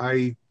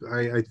 I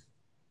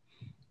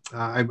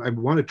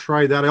want to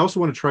try that. I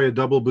also want to try a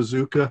double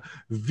bazooka.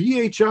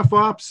 VHF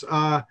ops,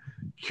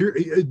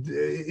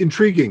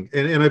 intriguing,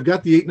 and I've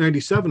got the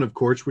 897, of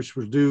course, which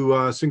will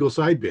do single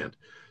sideband.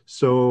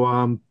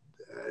 So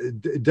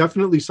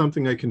definitely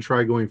something I can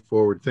try going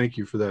forward. Thank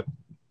you for that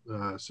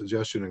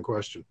suggestion and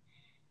question.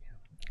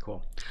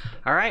 Cool.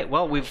 All right.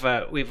 Well,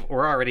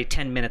 we're already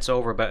 10 minutes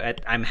over, but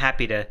I'm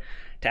happy to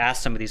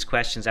ask some of these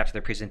questions after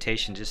the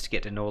presentation, just to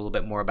get to know a little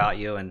bit more about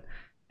you and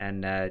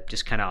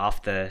just kind of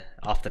off the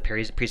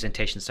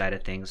presentation side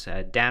of things.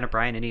 Dan or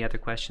Brian, any other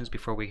questions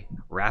before we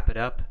wrap it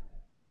up?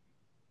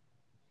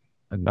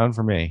 None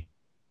for me.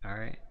 All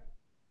right.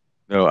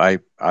 No,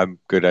 I'm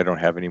good. I don't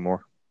have any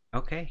more.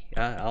 Okay.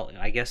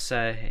 I guess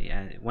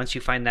once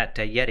you find that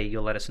Yeti,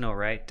 you'll let us know,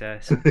 right,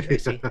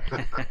 Tracy?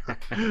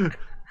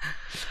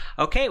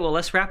 Okay, well,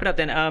 let's wrap it up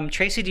then.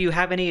 Tracy, do you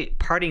have any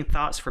parting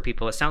thoughts for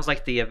people? It sounds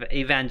like the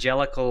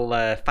evangelical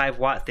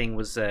 5-watt thing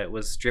was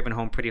driven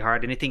home pretty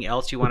hard. Anything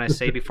else you want to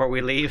say before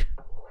we leave?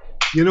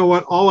 You know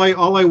what? All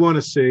I want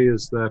to say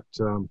is that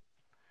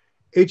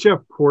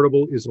HF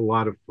Portable is a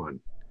lot of fun.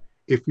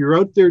 If you're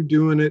out there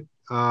doing it,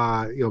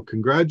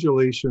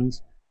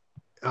 congratulations.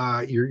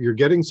 You're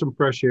getting some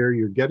fresh air.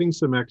 You're getting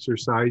some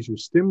exercise. You're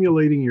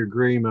stimulating your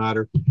gray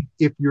matter.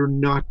 If you're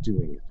not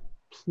doing it,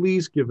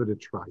 please give it a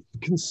try.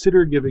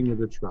 Consider giving it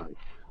a try.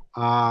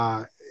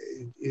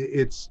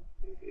 It's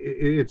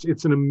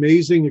an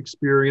amazing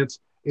experience.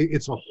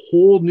 It's a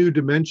whole new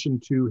dimension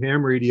to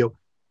ham radio.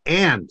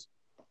 And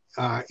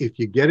if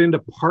you get into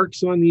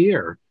Parks on the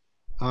Air,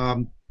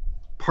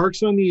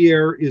 Parks on the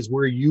Air is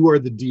where you are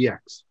the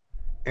DX.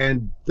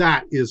 And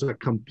that is a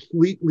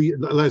completely,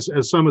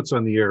 as Summits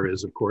on the Air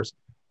is, of course,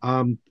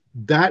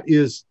 that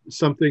is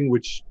something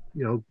which,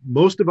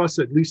 most of us,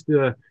 at least,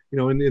 in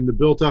the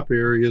built-up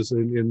areas,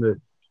 in the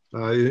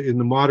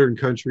modern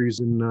countries,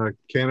 in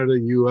Canada,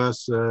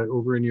 U.S.,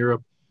 over in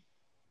Europe,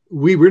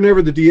 we were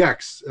never the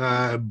DX.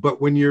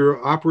 But when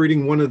you're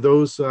operating one of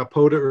those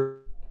POTA or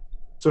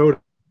SOTA,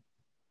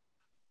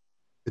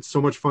 it's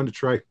so much fun to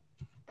try.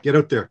 Get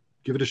out there,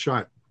 give it a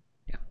shot.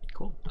 Yeah,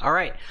 cool. All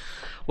right.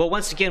 Well,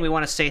 once again, we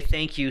want to say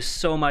thank you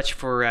so much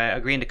for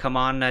agreeing to come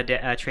on,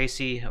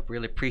 Tracy. I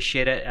really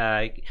appreciate it.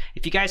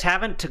 If you guys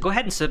haven't, go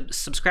ahead and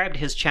subscribe to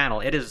his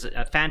channel. It is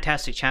a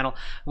fantastic channel.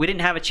 We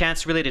didn't have a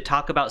chance really to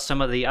talk about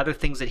some of the other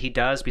things that he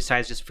does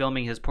besides just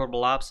filming his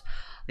portable ops.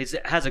 He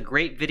has a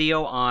great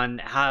video on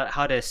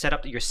how to set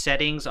up your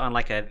settings on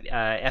like a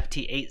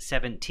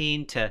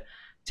FT817 to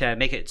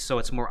make it so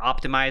it's more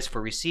optimized for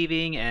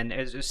receiving, and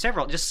there's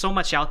several, just so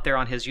much out there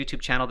on his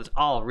YouTube channel that's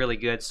all really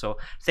good. So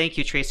thank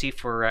you, Tracy,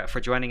 for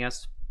joining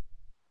us.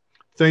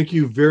 Thank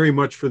you very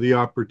much for the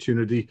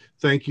opportunity.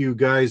 Thank you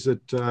guys at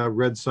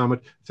Red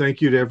Summit.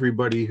 Thank you to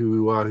everybody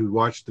who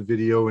watched the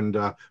video and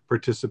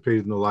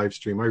participated in the live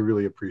stream. I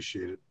really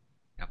appreciate it.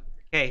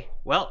 Okay,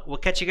 well, we'll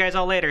catch you guys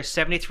all later.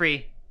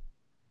 73.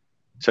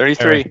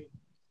 73.